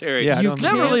military. Yeah, you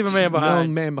never leave a man behind.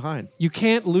 No man behind. You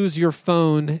can't lose your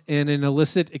phone in an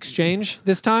illicit exchange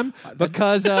this time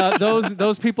because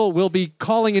those people will be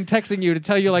calling and texting you to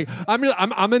tell you like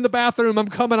I'm in the bathroom, I'm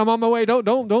coming, I'm on my way.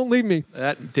 Don't leave me.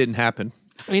 That didn't happen.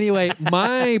 Anyway,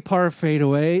 my part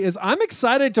fadeaway is I'm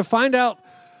excited to find out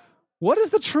what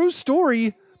is the true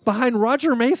story behind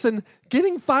Roger Mason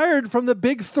getting fired from the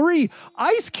Big Three.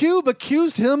 Ice Cube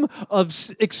accused him of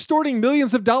extorting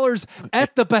millions of dollars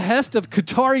at the behest of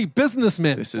Qatari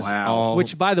businessmen. This is Wow.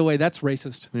 Which, by the way, that's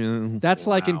racist. Yeah. That's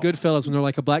like in Goodfellas when they're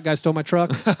like, a black guy stole my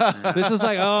truck. This is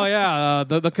like, oh yeah,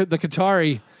 the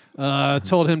Qatari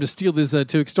told him to steal this,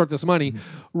 to extort this money.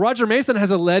 Roger Mason has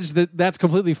alleged that that's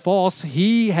completely false.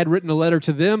 He had written a letter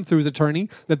to them through his attorney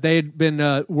that they had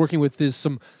been working with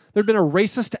there'd been a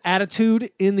racist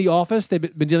attitude in the office. They've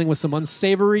been dealing with some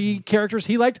unsavory characters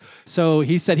he liked. So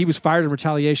he said he was fired in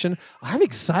retaliation. I'm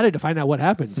excited to find out what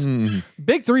happens.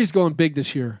 Big Three's going big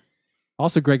this year.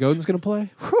 Also, Greg Oden's going to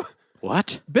play. Whew.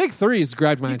 What? Big Three's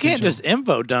grabbed my You attention. can't just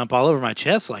info dump all over my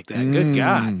chest like that. Good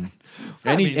God.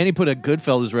 And he put a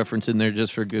Goodfellas reference in there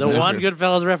just for good The measure. one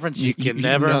Goodfellas reference you can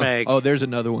never know. make. Oh, there's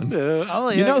another one. Oh,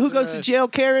 yeah, You know who that's goes to right. jail,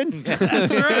 Karen?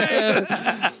 That's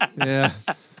right. Yeah.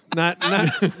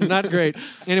 Not great.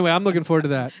 Anyway, I'm looking forward to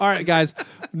that. All right, guys.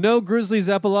 No Grizzlies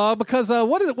epilogue because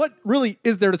what really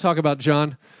is there to talk about,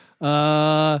 John?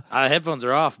 Headphones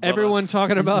are off. Bubba. Everyone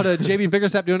talking about JB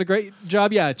Bickerstaff doing a great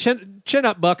job. Yeah, chin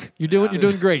up, Buck. You're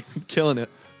doing great. Killing it.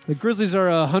 The Grizzlies are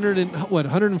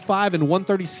 105 and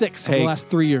 136 in the last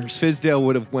 3 years. Fizdale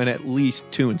would have went at least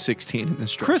 2-16 in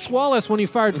this stretch. Chris Wallace, when he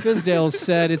fired Fizdale,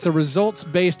 said it's a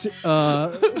results-based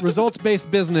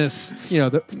business.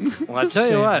 Well, I tell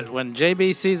you what, when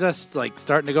JB sees us like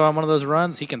starting to go on one of those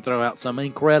runs, he can throw out some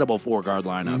incredible 4-guard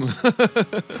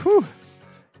lineups.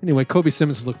 Anyway, Kobe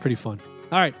Simmons looked pretty fun.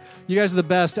 All right, you guys are the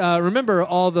best. Remember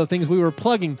all the things we were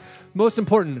plugging. Most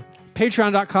important,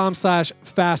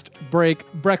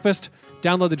 patreon.com/fastbreakbreakfast.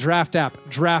 Download the Draft app,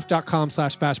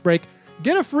 draft.com/fastbreak.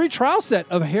 Get a free trial set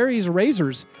of Harry's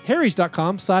razors,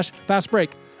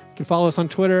 harrys.com/fastbreak. You can follow us on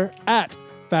Twitter at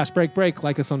Fast Break Break.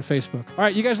 Like us on Facebook. All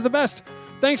right, you guys are the best.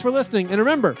 Thanks for listening. And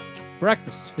remember,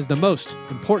 breakfast is the most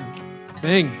important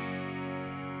thing.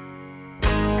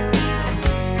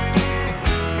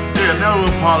 Yeah, never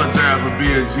apologize for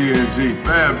being G&G.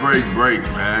 Fast break,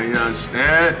 man. You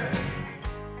understand?